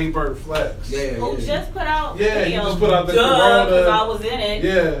James, Haybert Flex. Who just put out he video. just put out the Corona. Corona. I was in it.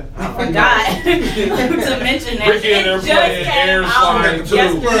 Yeah. I forgot to mention that. Ricky and It they're just playing came Air out Slide too.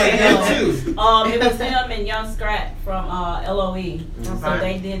 yesterday. It was him and Young Scrap from LOE. So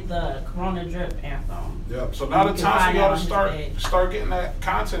they did the Corona Drip anthem. Yep. So now the time for y'all to start getting that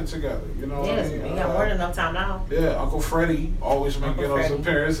content together. You know what I mean? we got more than enough time now. Yeah, Uncle Freddie always making those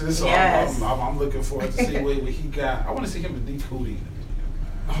appearances. So I'm looking forward to see what he got. I want to see him and D Cootie.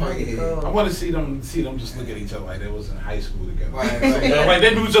 Oh, yeah. I want to see them just look at each other like they was in high school together. Right. Like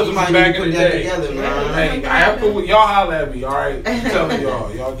they knew each other back in the day. Together, man. Hey, I have to. Y'all holler at me, all right? I'm telling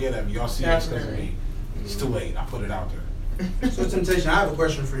y'all get at me. Y'all see this because of me. It's too late. I put it out there. So, Temptation, I have a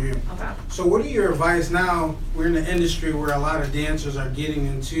question for you. Okay. So what are your advice now? We're in an industry where a lot of dancers are getting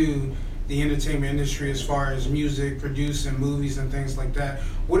into the entertainment industry as far as music, producing movies and things like that.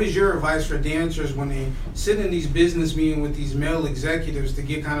 What is your advice for dancers when they sit in these business meetings with these male executives to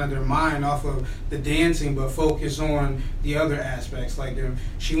get kind of their mind off of the dancing but focus on the other aspects? Like if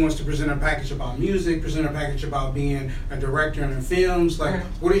she wants to present a package about music, present a package about being a director in films. Like,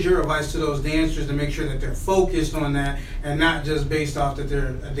 what is your advice to those dancers to make sure that they're focused on that and not just based off that they're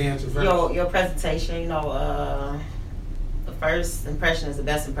a dancer first? Your presentation, the first impression is the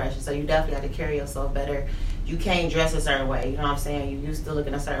best impression, so you definitely have to carry yourself better. You can't dress a certain way, you know what I'm saying? You used to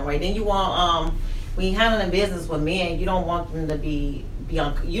looking a certain way. Then you want, when you're handling business with men, you don't want them to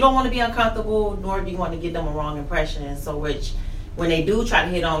you don't want to be uncomfortable, nor do you want to give them a wrong impression. And so when they do try to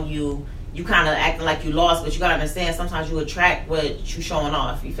hit on you, you kind of acting like you lost, but you got to understand sometimes you attract what you showing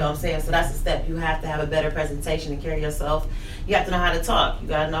off. You feel what I'm saying? So that's a step. You have to have a better presentation and carry yourself. You have to know how to talk. You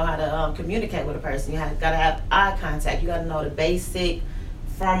got to know how to communicate with a person. You got to have eye contact. You got to know the basic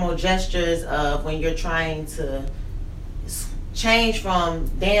formal gestures of when you're trying to change from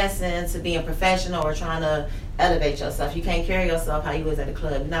dancing to being professional or trying to elevate yourself. You can't carry yourself how you was at the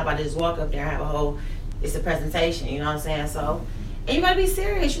club. You're not about to just walk up there and have it's a presentation, you know what I'm saying? So, and you gotta be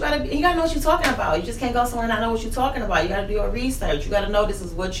serious. You gotta know what you're talking about. You just can't go somewhere and not know what you're talking about. You gotta do your research. You gotta know this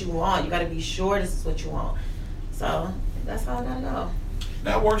is what you want. You gotta be sure this is what you want. So that's how I gotta go.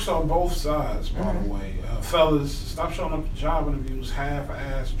 That works on both sides, by the way. Fellas, stop showing up to job interviews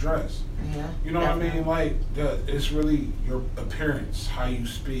half-ass dressed. Yeah, you know definitely. what I mean? Like, it's really your appearance, how you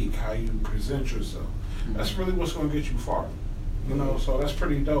speak, how you present yourself. That's really what's going to get you far. You know, so that's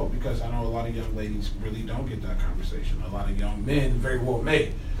pretty dope because I know a lot of young ladies really don't get that conversation. A lot of young men very well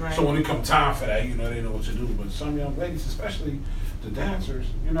may. Right. So when it comes time for that, they know what to do. But some young ladies, especially the dancers,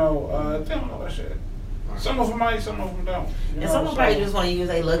 they don't know that shit. Some of them might, some of them don't. And some of them probably just want to use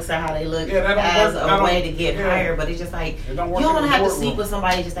their looks or how they look that as a way to get hired. But it's just like, you don't want to have to sleep with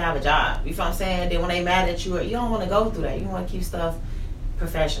somebody just to have a job. You feel what I'm saying? Then when they mad at you, you don't want to go through that. You want to keep stuff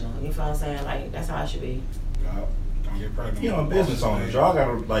professional. You feel what I'm saying? Like, that's how it should be. Yeah. Don't get pregnant. Business owners, y'all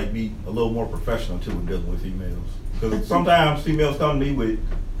gotta be a little more professional too when dealing with females. Because sometimes females come to me with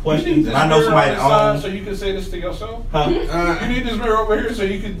questions, and I know somebody owns. So you can say this to yourself. Huh? You need this mirror over here, so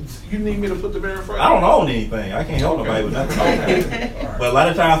you need me to put the mirror in front. I don't own anything. I can't help nobody with nothing. Right. But a lot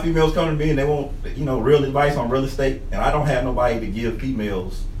of times females come to me and they want real advice on real estate, and I don't have nobody to give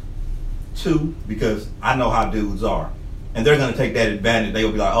females to because I know how dudes are. And they're going to take that advantage.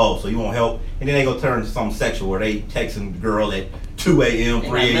 They'll be like, oh, so you won't help? And then they go turn to something sexual where they texting the girl at 2 a.m.,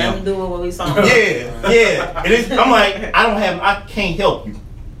 3 a.m. Nothing to do with what we saw. Yeah. And I'm like, I can't help you.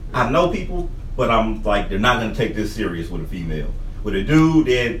 I know people, but I'm like, they're not going to take this serious with a female. With a dude,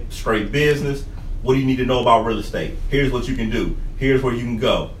 they're straight business. What do you need to know about real estate? Here's what you can do. Here's where you can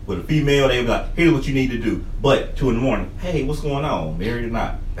go. With a female, they'll be like, here's what you need to do. But 2 a.m, hey, what's going on? Married or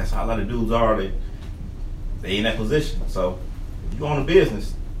not? That's how a lot of dudes are. They in that position. So if you own a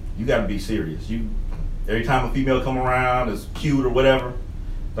business, you got to be serious. Every time a female come around is cute or whatever,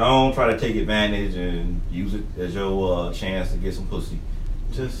 don't try to take advantage and use it as your chance to get some pussy.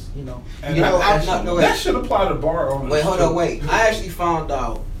 Just that should apply to bar owners. Wait, hold on, wait. I actually found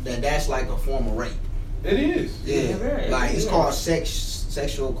out that's like a form of rape. It is. Yeah, like it's called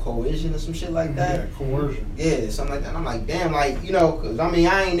sexual coercion or some shit like that. Yeah, coercion. Yeah, something like that. And I'm like, damn, because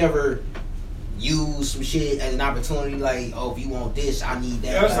I ain't never use some shit as an opportunity, like, oh, if you want this, I need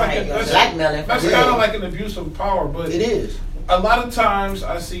that. Yeah, that's blackmailing. That's kind of like an abuse of power, but it is. A lot of times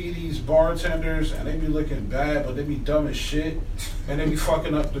I see these bartenders and they be looking bad, but they be dumb as shit, and they be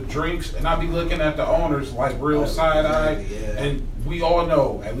fucking up the drinks, and I be looking at the owners like real side eye, and we all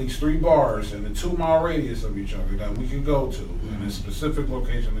know at least 3 bars in a 2-mile radius of each other that we can go to in a specific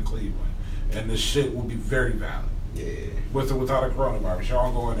location in Cleveland, and this shit will be very valid. Yeah. With or without a coronavirus,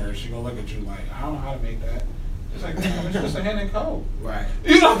 y'all go in there and she gonna look at you like, I don't know how to make that. It's like, damn, it's just a hand and coat. Right.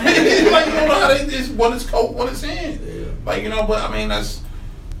 You know what I mean? Like, you don't know how to, it's one is coat, one is hand. Yeah. Like, but I mean, that's,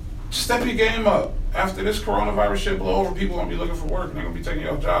 step your game up. After this coronavirus shit blow over, people gonna be looking for work and they're gonna be taking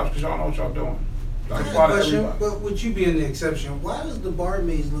y'all jobs because y'all know what y'all doing. That's why everybody. But with you being the exception, why does the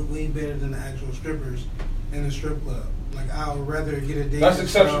barmaids look way better than the actual strippers in the strip club? Like, I would rather get a date. That's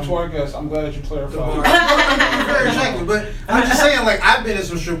exception to our guest. I'm glad you clarified. Very exactly, but I'm just saying, like, I've been in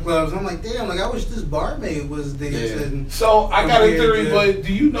some strip clubs, and I'm like, damn, like, I wish this barmaid was there. Yeah. So I got a theory, but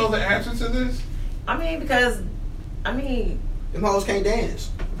do you know the answer to this? Them hoes can't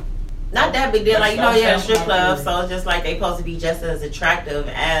dance. Not that big deal. Like, you're at a strip club, so it's just like they supposed to be just as attractive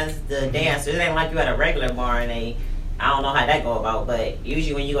as the dancers. It ain't like you at a regular bar and I don't know how that go about, but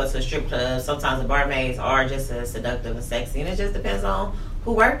usually when you go to a strip club, sometimes the barmaids are just as seductive and sexy, and it just depends on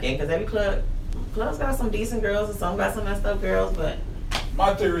who working, because every club's got some decent girls and some got some messed up girls, but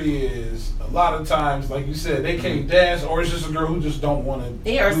My theory is a lot of times, like you said, they can't dance, or it's just a girl who just don't want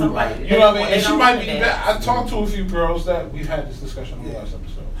to. Yeah, or somebody. You know what I mean? And she might be bad. I talked to a few girls that we've had this discussion on the last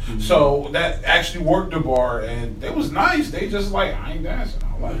episode. So that actually worked the bar, and it was nice. They just like, I ain't dancing.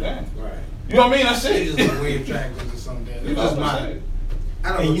 I don't like that. Right. You know what I mean? That's They it. just look way attractive or something. You That's know what I'm my. saying?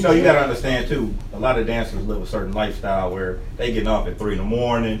 And you know, you gotta understand too, a lot of dancers live a certain lifestyle where they getting up at 3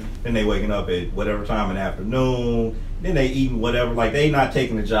 a.m, then they waking up at whatever time in the afternoon, then they eating whatever, like they not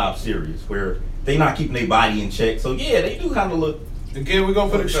taking the job serious, where they not keeping their body in check. So yeah, they do kind of look. Again, we're gonna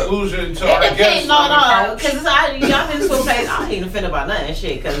put exclusion to It our depends, guests. no, on the couch. because y'all been to a place, I ain't even offended about nothing,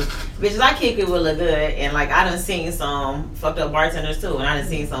 shit, because bitches, I kick it with look good, and like I done seen some fucked up bartenders too, and I done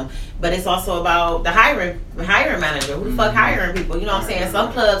seen some, but it's also about the hiring manager, who the fuck hiring people, you know what I'm saying?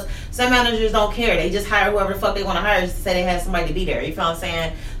 Some clubs, some managers don't care, they just hire whoever the fuck they want to hire just to say they have somebody to be there, you feel what I'm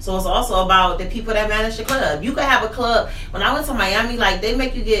saying? So it's also about the people that manage the club. You could have a club, when I went to Miami, like they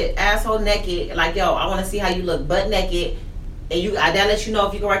make you get asshole naked, like yo, I want to see how you look butt naked. And that let you know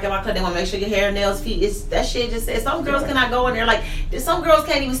if you can work at my club. They want to make sure your hair, nails, feet. It's that shit. Just says some girls cannot go in there. Like some girls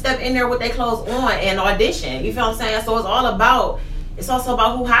can't even step in there with their clothes on and audition. You feel what I'm saying? So it's all about. It's also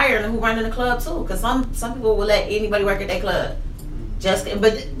about who hiring and who running the club too. Because some people will let anybody work at their club.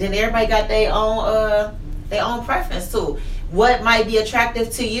 But then everybody got their own preference too. What might be attractive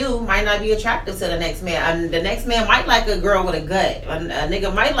to you might not be attractive to the next man. The next man might like a girl with a gut. A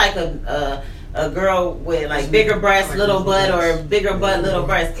nigga might like a girl with like bigger breasts, little butt, or bigger butt, little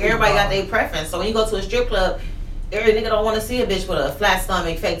breasts. Everybody got their preference. So when you go to a strip club, every nigga don't want to see a bitch with a flat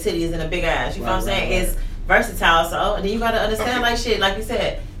stomach, fake titties, and a big ass. You know what I'm saying? It's versatile. So and then you gotta understand like shit, like you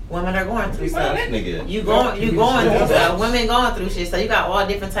said, women are going through stuff. You going through stuff. Women going through shit. So you got all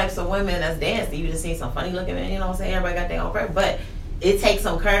different types of women that's dancing. You just see some funny looking men. You know what I'm saying? Everybody got their own preference, but it takes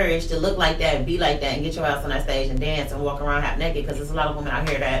some courage to look like that and be like that and get your ass on that stage and dance and walk around half naked, because there's a lot of women out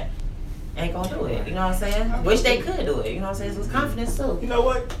here that ain't gonna do it, you know what I'm saying? Wish they could do it, you know what I'm saying? So it's confidence too. You know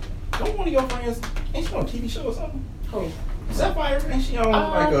what? Don't one of your friends, ain't she on a TV show or something? Who? Sapphire, ain't she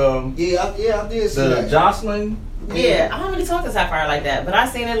on Yeah, I did see the that. Jocelyn? Yeah, I don't really talk to Sapphire like that, but I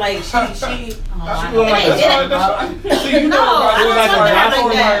seen it like she. She was like See, you know, I don't talk to her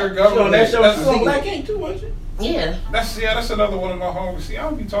like that. She on that show. She on Black Ink too, wasn't she? Yeah. That's another one of my homies. See, I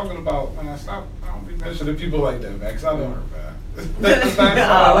don't be talking about, man, stop. I don't be mentioning people like that, man, because I know her, man. That's what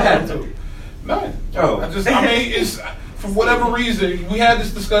happened to her? Nothing. Oh. I mean, it's for whatever reason. We had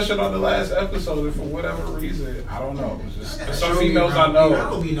this discussion on the last episode, and for whatever reason, I don't know. It's just some females I know. I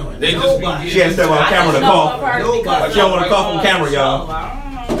don't be knowing. They just be She had to step on camera to cough. Nobody. She don't want to cough on camera, y'all.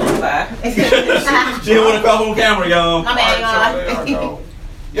 She didn't want to cough on camera, y'all. My man,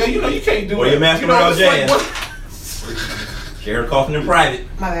 Yeah, you know you can't do Or it. your mask You know, around it's like, jazz. Jared coughing in private.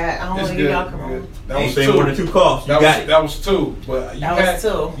 My bad. I don't It's want to give good. y'all come on. That Ain't was been more than two. 2 coughs. You got it. That was 2. But you That was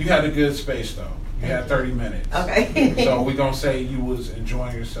 2. You had a good space though. You had 30 minutes. Okay. So we're gonna say you was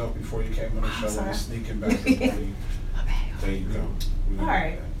enjoying yourself before you came on the show sorry. and sneaking back. There you go. All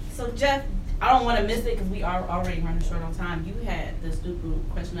right. So Jeff, I don't want to miss it because we are already running short on time. You had the stupid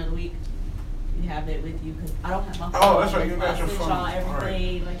question of the week. You have it with you because I don't have my phone. Oh, that's right. You got I your sent phone. y'all All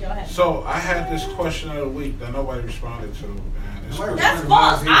everything. Like y'all had. So I had this question of the week that nobody responded to. And it's That's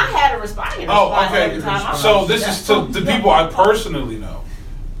false. I had a response. Oh, okay. Every time I So was- this is to the people I personally know.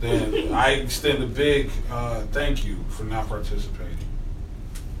 Then I extend a big thank you for not participating.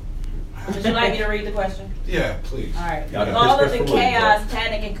 Would you like me to read the question? Yeah, please. All right. Y'all With got all this of the for Louis, chaos,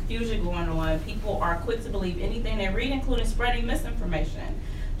 panic, and confusion going on, people are quick to believe anything they read, including spreading misinformation.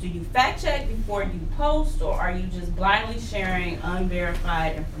 Do you fact check before you post, or are you just blindly sharing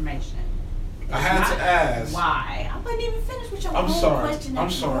unverified information? I had to ask. Why? I wasn't even finished with your I'm whole sorry. question. I'm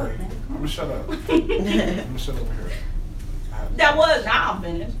that you sorry. wrote, man. I'm gonna shut up. I'm gonna sit over here. That was now I'm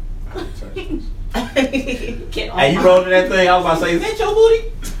finished. I had to text this. Get on Hey, you my- rolling that thing? I was about to say, is that your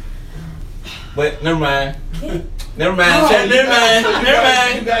booty? But never mind. Never mind. No, Never mind. You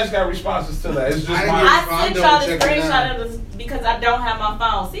Never guys mind. got responses to that. It's just I my. I sent I'm y'all the double checking screenshot of this because I don't have my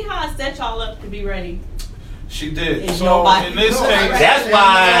phone. See how I set y'all up to be ready? She did. It's So nobody- in this No, case, That's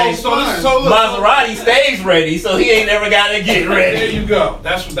why so look, Maserati stays ready, so he ain't never got to get there ready. you go.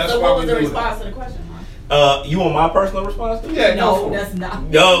 That's So why what we was the do response that. to the question? You want my personal response to it? Yeah, go No, for it. that's not.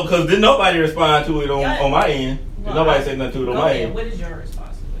 No, because didn't nobody respond to it Yeah. on my end. Well, Nobody said nothing to it on Go my ahead. end. What is your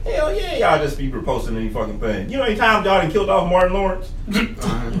response to it? Hell yeah, y'all just be reposting any fucking thing. You know how many times y'all done killed off Martin Lawrence?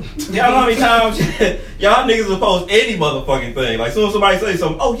 Y'all know how many times y'all niggas will post any motherfucking thing. Like, soon as somebody say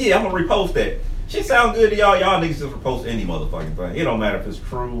something, oh yeah, I'm gonna repost that. Shit sound good to y'all. Y'all niggas just repost any motherfucking thing. It don't matter if it's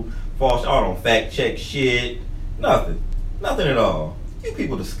true, false. Y'all don't fact check shit. Nothing. Nothing at all. You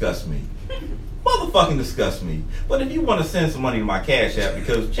people disgust me. motherfucking disgust me. But if you want to send some money to my Cash App,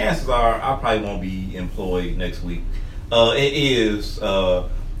 because chances are I probably won't be employed next week. It is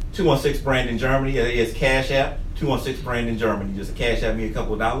 216 Brandon Germany. It is Cash App 216 Brandon Germany. Just a Cash App me a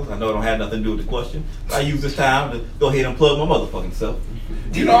couple of dollars. I know it don't have nothing to do with the question. But I use this time to go ahead and plug my motherfucking self.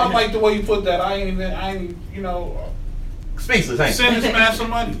 You know, I like the way you put that. I ain't, you know. Speechless, ain't Send this man some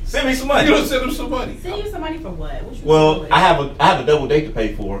money. Send me some money. You don't send him some money. Send you some money for what? What you Well, doing? I have a double date to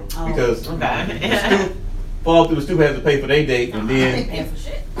pay for because Okay. fall through the stoop has to pay for their date, and I ain't then paying for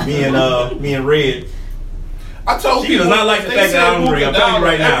shit. me and Red. I told She does not like the they fact that send I'm Mook free. a I'm telling you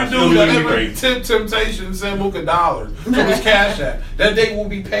right dollar. now, Every she'll dude that really be ever great. tip Temptation send Mook $1 from his Cash App. That date will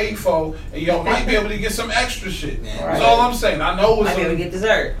be paid for, and y'all might be able to get some extra shit. That's all I'm saying. I know I it's be able to get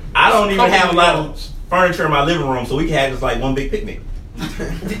dessert. I don't even have a lot of $2 furniture in my living room, so we can have just like one big picnic.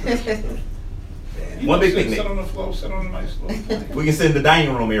 You One know, big sit picnic. on the floor, sit on a nice little thing. We can sit in the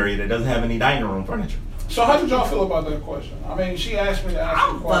dining room area that doesn't have any dining room furniture. So how did y'all feel about that question? I mean, she asked me to ask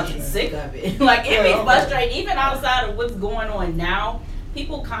I'm the question. fucking sick of it. Like, it Yeah, be okay. frustrating, even outside of what's going on now.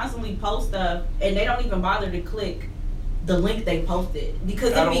 People constantly post stuff, and they don't even bother to click the link they posted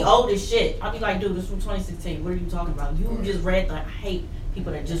because I it be don't- old as shit. I'll be like, dude, this is from 2016. What are you talking about? You just read the. I hate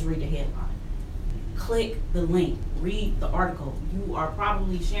people that just read the headline. Click the link. Read the article. You are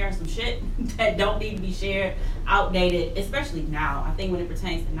probably sharing some shit that don't need to be shared, outdated, especially now. I think when it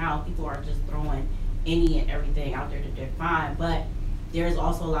pertains to now, people are just throwing any and everything out there that they're fine. But there's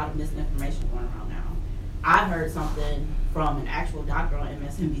also a lot of misinformation going around now. I heard something from an actual doctor on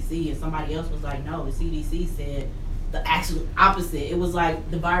MSNBC, and somebody else was like, no, the CDC said the actual opposite. It was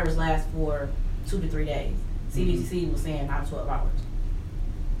like the virus lasts for 2 to 3 days. CDC was saying not 12 hours.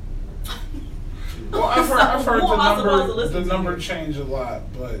 Well, I've heard Who am I supposed to the listen to? number change a lot,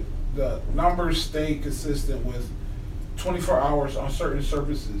 but the numbers stay consistent with 24 hours on certain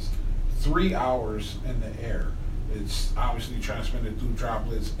surfaces, 3 hours in the air. It's obviously transmitted through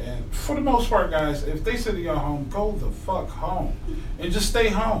droplets, and for the most part, guys, if they say to your home, go the fuck home, and just stay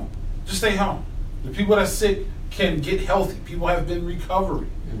home. Just stay home. The people that sick can get healthy. People have been recovering.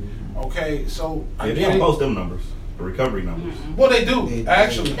 Okay, so I Yeah, they get don't it. post them numbers, the recovery numbers. Well, they do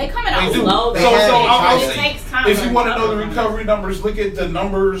actually. They coming out They do. slow. So They I'll have- it say, takes time. if to you want to know the recover. recovery numbers, look at the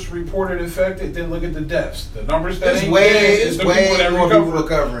numbers reported infected, then look at the deaths. The numbers that It's ain't way- dead it's is the way people that more people recover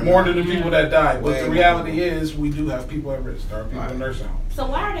recovering. more than the people that died. But Way the more reality people. is, we do have people at risk. There are people in nursing homes. So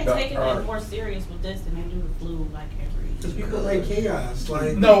why are they Yeah, taking alright. it more serious with this than they do the flu? Like Because every. people like chaos.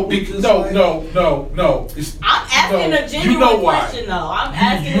 Like No, just no, like- no. It's, I'm asking no, a genuine you know why. question, though. I'm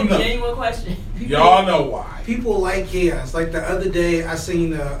asking you a know. genuine question. Y'all know why. People like chaos. Like the other day, I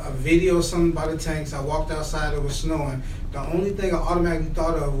seen a video of something by the tanks. I walked outside, it was snowing. The only thing I automatically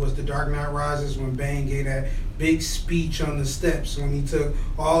thought of was The Dark Knight Rises when Bane gave that big speech on the steps when he took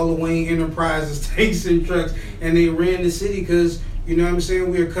all the Wayne Enterprises tanks and trucks and they ran the city because, you know what I'm saying,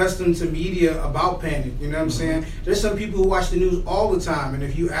 we're accustomed to media about panic, you know what I'm saying? There's some people who watch the news all the time, and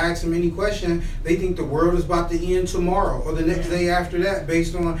if you ask them any question, they think the world is about to end tomorrow or the next day after that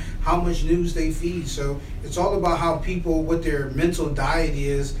based on how much news they feed. So it's all about how people, what their mental diet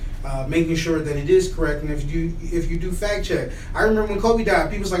is, making sure that it is correct, and if you do fact check. I remember when Kobe died,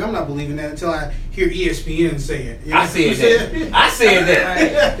 people was like, I'm not believing that until I hear ESPN say it. You know I said that. I said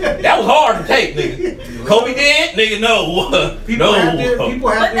that. That was hard to take, nigga. Kobe did, nigga. No, People have their no. people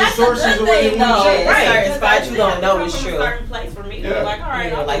have But their that's sources a of good where they thing, want though. to check. Right. Right. Certain spots you don't know It's it's from true. a certain place for me. Yeah. You're like, all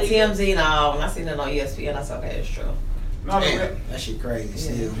right, I'll Like believe it. TMZ now, when I seen it on ESPN, I said, okay, it's true. No, Damn, that shit crazy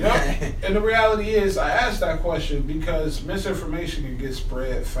still. Yep. And the reality is, I asked that question because misinformation can get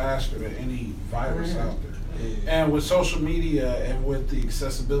spread faster than any virus out there. And with social media and with the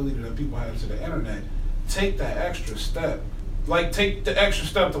accessibility that people have to the internet, take that extra step. Like, take the extra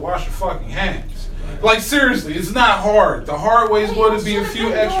step to wash your fucking hands. Like, seriously, it's not hard. The hard way is going to be a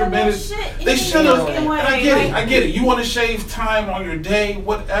few extra minutes. They should have. And I get it. You want to shave time on your day,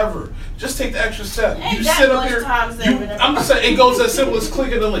 whatever. Just take the extra step. Ain't You that sit up much here. time saving. I'm just saying, it goes as simple as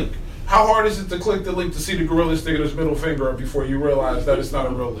clicking the link. How hard is it to click the link to see the gorilla sticking his middle finger up before you realize that it's not a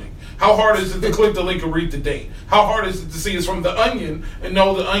real link? How hard is it to click the link and read the date? How hard is it to see it's from The Onion and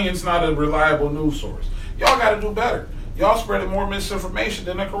know The Onion's not a reliable news source? Y'all got to do better. Y'all spreading more misinformation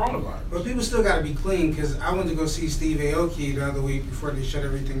than the coronavirus. But people still got to be clean because I went to go see Steve Aoki the other week before they shut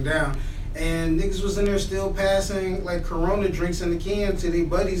everything down. And niggas was in there still passing like Corona drinks in the can to their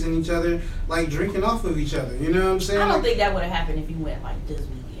buddies and each other, like drinking off of each other. You know what I'm saying? I don't Like, think that would have happened if you went like this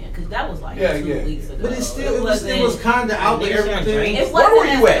weekend, because that was like Yeah, 2 yeah. weeks ago. but it's still it was kind of out there. Niggas shouldn't Everything. drink. It Where wasn't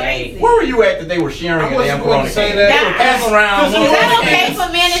were you as at? crazy. Where were you at that they were sharing I a wasn't damn going Corona to say can? that. They were passing around. Is Is that okay cans.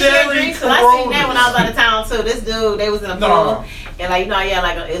 for men to share Cherry drinks? Because I seen that when I was Coronas. out of town too. This dude, they was in a No. pool, And like, you know, yeah,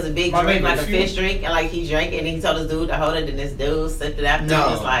 like it was a big My drink, nigga, like a if you- fish drink, and like he drank it, and he told his dude to hold it, and this dude sipped it after. No,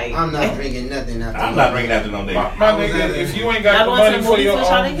 It was like, I'm not drinking nothing after. I'm not drinking after no My nigga. nigga, if you ain't got Y'all the going to money the for movies your with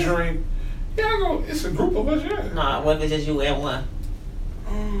y'all own niggas? drink, yeah, I go. It's a group of us, yeah. nah, what if it's just you and one?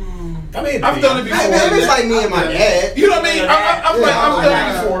 I mean, I've done it before. Maybe it's like me and my dad. You know what I mean? I've Yeah,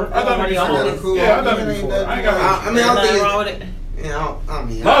 done it before. I've done it Yeah, before. Yeah, I've done it before. I ain't got. I mean, I don't Nothing think wrong it's, with it. you know, I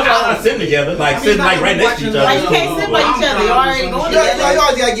mean, as long as y'all not sitting together, like sitting like right next to each Like you other. can't sit by each other. You already going you together.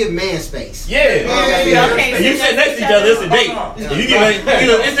 always gotta give man space. Yeah. Okay, And you sit next to each other, it's a date. And you get like,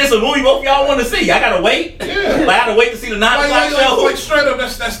 it's just a movie both y'all want to see. I gotta wait. Yeah. Like, I gotta wait to see the 9 o'clock show. Like straight up,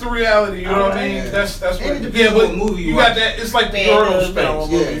 that's the reality. You know what I mean? Yeah. That's what. And it Yeah, depends but what movie you you got watch. that. It's like the Man, girl it space.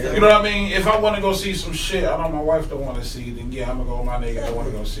 was Yeah. You know what I mean? If I want to go see some shit, I know my wife don't want to see, then yeah, I'm gonna go with my nigga. I want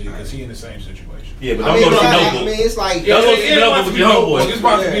to go see because he in the same situation. Yeah, but I don't mean, go see I Noble. mean, it's like Y'all go see it's Noble about with to your be homeboy. It's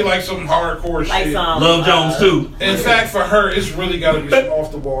about to be like some hardcore Like shit. some Love Jones too. In fact, for her, it's really got to be some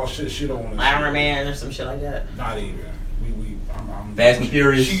off the wall shit. She don't want to. Iron Man or some shit like that. Not even. I'm Fast and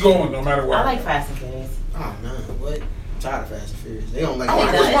Furious. She going no matter what. I like Fast and Furious. oh no, what? I'm tired of Fast and Furious. They don't like I want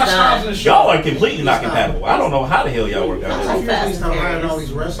to It's watch done. Hobbs and Y'all Shaw. are completely not compatible. I don't know how the hell y'all work out. I like Fast and Furious. all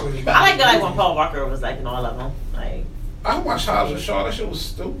these wrestlers. I like that, like when Paul Walker was like in all of them. Like, I watched Hobbs and Shaw. That shit was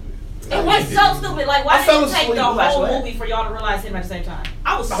stupid. It was so stupid. Like, why I fell did it take asleep. the Watch whole what? movie for y'all to realize him at the same time?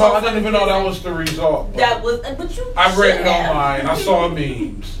 I was so. Oh, I didn't even know that was the result. That was, but you. I read it should have. online. I saw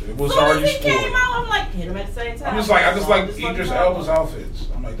memes. It was As soon already as he came spoiled. out, I'm like, hit him at the same time. I just like Just Idris fucking Elba's outfits.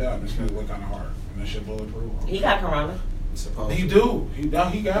 I'm like, damn, this nigga look kind of hard. And that shit bulletproof. he got Corona. Supposed He to. do. He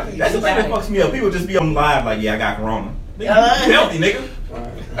got it. That's the thing that fucks me up. People just be on live like, yeah, I got corona. Nigga, you healthy, nigga.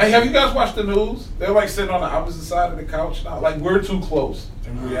 Hey, have you guys watched the news? They're like sitting on the opposite side of the couch now. Like we're too close.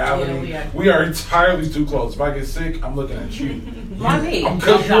 In reality, Yeah, we are entirely too close. If I get sick, I'm looking at you. Why me?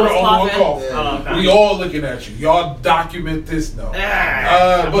 Because you're the only one cough. Oh, okay. We all looking at you. Y'all document this now.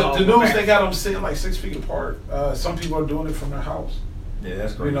 But the news, they got them sitting like 6 feet apart. Some people are doing it from their house. Yeah,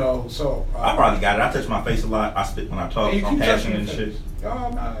 that's You great. know, so I probably got it. I touch my face a lot. I spit when I talk. you I'm keep touching passionate and your shit. face. Oh,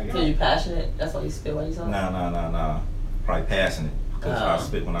 nah, So yeah. you passionate? That's why you spit while you talk? Nah. Probably passing it. Because I Oh.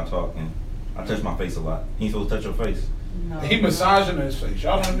 spit when I talk and I touch my face a lot. He ain't supposed to touch your face. No. He massaging his face.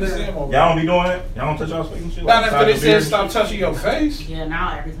 Y'all don't even see him over Y'all don't be doing it? Y'all don't touch y'all's face and shit? Not Like, after they side of the said beard? stop touching your face. Yeah,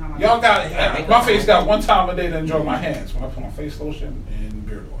 now every time I Y'all got my face got one time a day to enjoy my hands when I put on face lotion and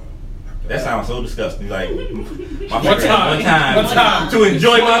beard oil. That sounds so disgusting. Like, my One favorite time. one time to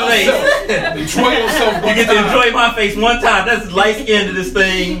enjoy my face. Enjoy yourself. You get to enjoy my face one time. That's the light skin to this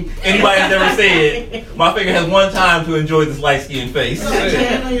thing. Anybody has ever said. My finger has one time to enjoy this light skinned face. That's it.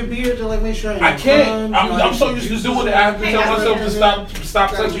 Hand on your beard to like make sure. I can't. I'm so used to doing it. I have to tell myself to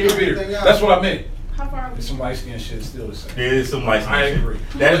stop touching your beard. That's what I meant. How far are we? Some light skin shit still the same. It is some light skin I shit. agree.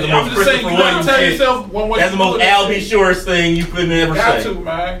 That is the I'm most just saying, Christopher you gotta Williams tell shit. yourself when That's the you most do Al B. this shit. Shorest thing you could ever Got say. to,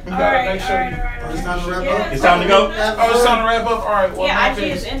 man. You All gotta right, make sure. It's time to wrap Yeah. up. It's time to go? Oh, it's time to wrap up. All right. Well, Yeah, my IG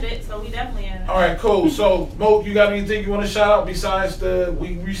thing is is- ended, so we definitely ended. All right, cool. So, Mo, you got anything you want to shout out besides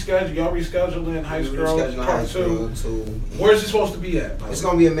we reschedule? Y'all rescheduled in High School Rescheduling Part High 2. School 2. Where's it supposed to be at? It's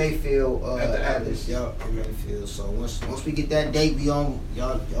gonna be in Mayfield, At the Atlas. Y'all in Mayfield. So once we get that date, we on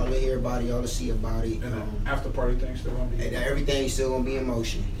y'all to hear about it, y'all to see about it. And the after party thing still gonna be. And everything's still gonna be in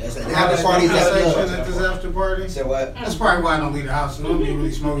motion. That's like the Have after parties that at section the at this after party. Say what? That's probably why I don't leave the house. No, be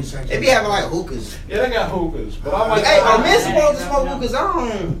really smoking section. They be having like hookahs. Yeah, they got hookahs, but I like. Hey, are men Yeah. supposed to smoke hookahs? I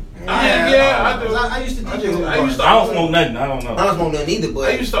don't. Yeah, I do. I used to I DJ. do. I used to. I don't smoke nothing. I don't know. I don't smoke nothing either, I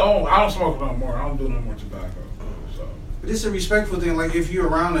but used to own. I don't smoke no more. I don't do no more tobacco. So. This is a respectful thing. Like if you're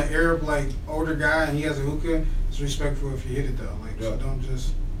around an Arab like older guy and he has a hookah, it's respectful if you hit it though. Like so Yeah. don't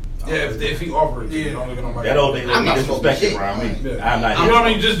just. Yeah, if he offered it, to you, don't look at him like That old nigga I'm let me not smoking disrespect shit. around me. Yeah. I'm not. You know what I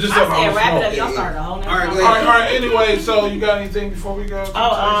mean? Just I something said I'm wrap it up. smoking. Y'all started a whole new. All right, go All ahead. right. Anyway, so you got anything before we go?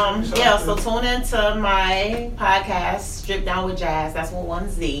 Yeah, so tune into my podcast, Strip Down with Jazz. That's with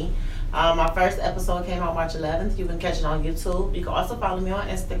 1Z. My first episode came out March 11th. You can catch it on YouTube. You can also follow me on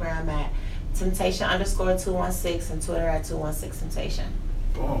Instagram at Temptation_216 and Twitter at 216Temptation.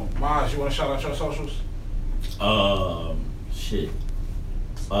 Boom. Maj, you want to shout out your socials? Shit.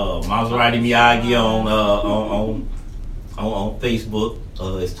 Maserati Miyagi on Facebook.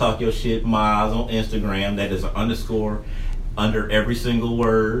 It's Talk Your Shit Miles on Instagram. That is an underscore under every single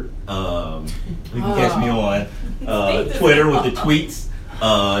word. You can catch me on Twitter with the tweets.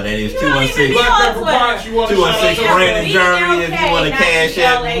 That is 216. Black Pepper Punch, you want to 216 shout out Brandon Jeremy if you want to cash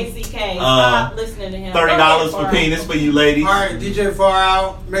at me. Stop listening to him. $30 for penis for you ladies. All right, DJ Far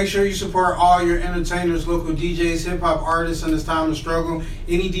Out. Make sure you support all your entertainers, local DJs, hip hop artists in this time of struggle.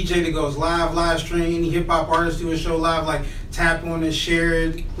 Any DJ that goes live stream, any hip hop artist do a show live. Like tap on it, share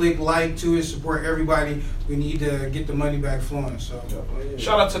it, click like to it, support everybody. We need to get the money back flowing. So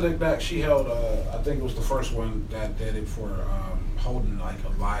shout out to Nick Nack. She held, I think it was the first one that did it for holding like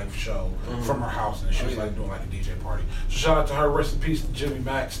a live show from her house, and she was like doing like a DJ party. So shout out to her. Rest in peace to Jimmy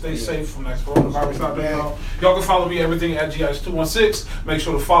Mack. Stay safe from that coronavirus out there. Y'all can follow me everything at GIS216. Make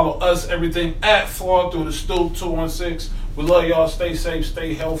sure to follow us everything at Flawed Through the Stoop 216. We love y'all. Stay safe.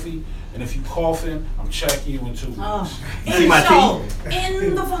 Stay healthy. And if you coughing, I'm checking you in 2 weeks. You see my teeth?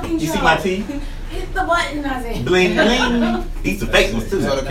 In the fucking show. You see my teeth? Hit the button, I said. Bling bling. These are fake ones too.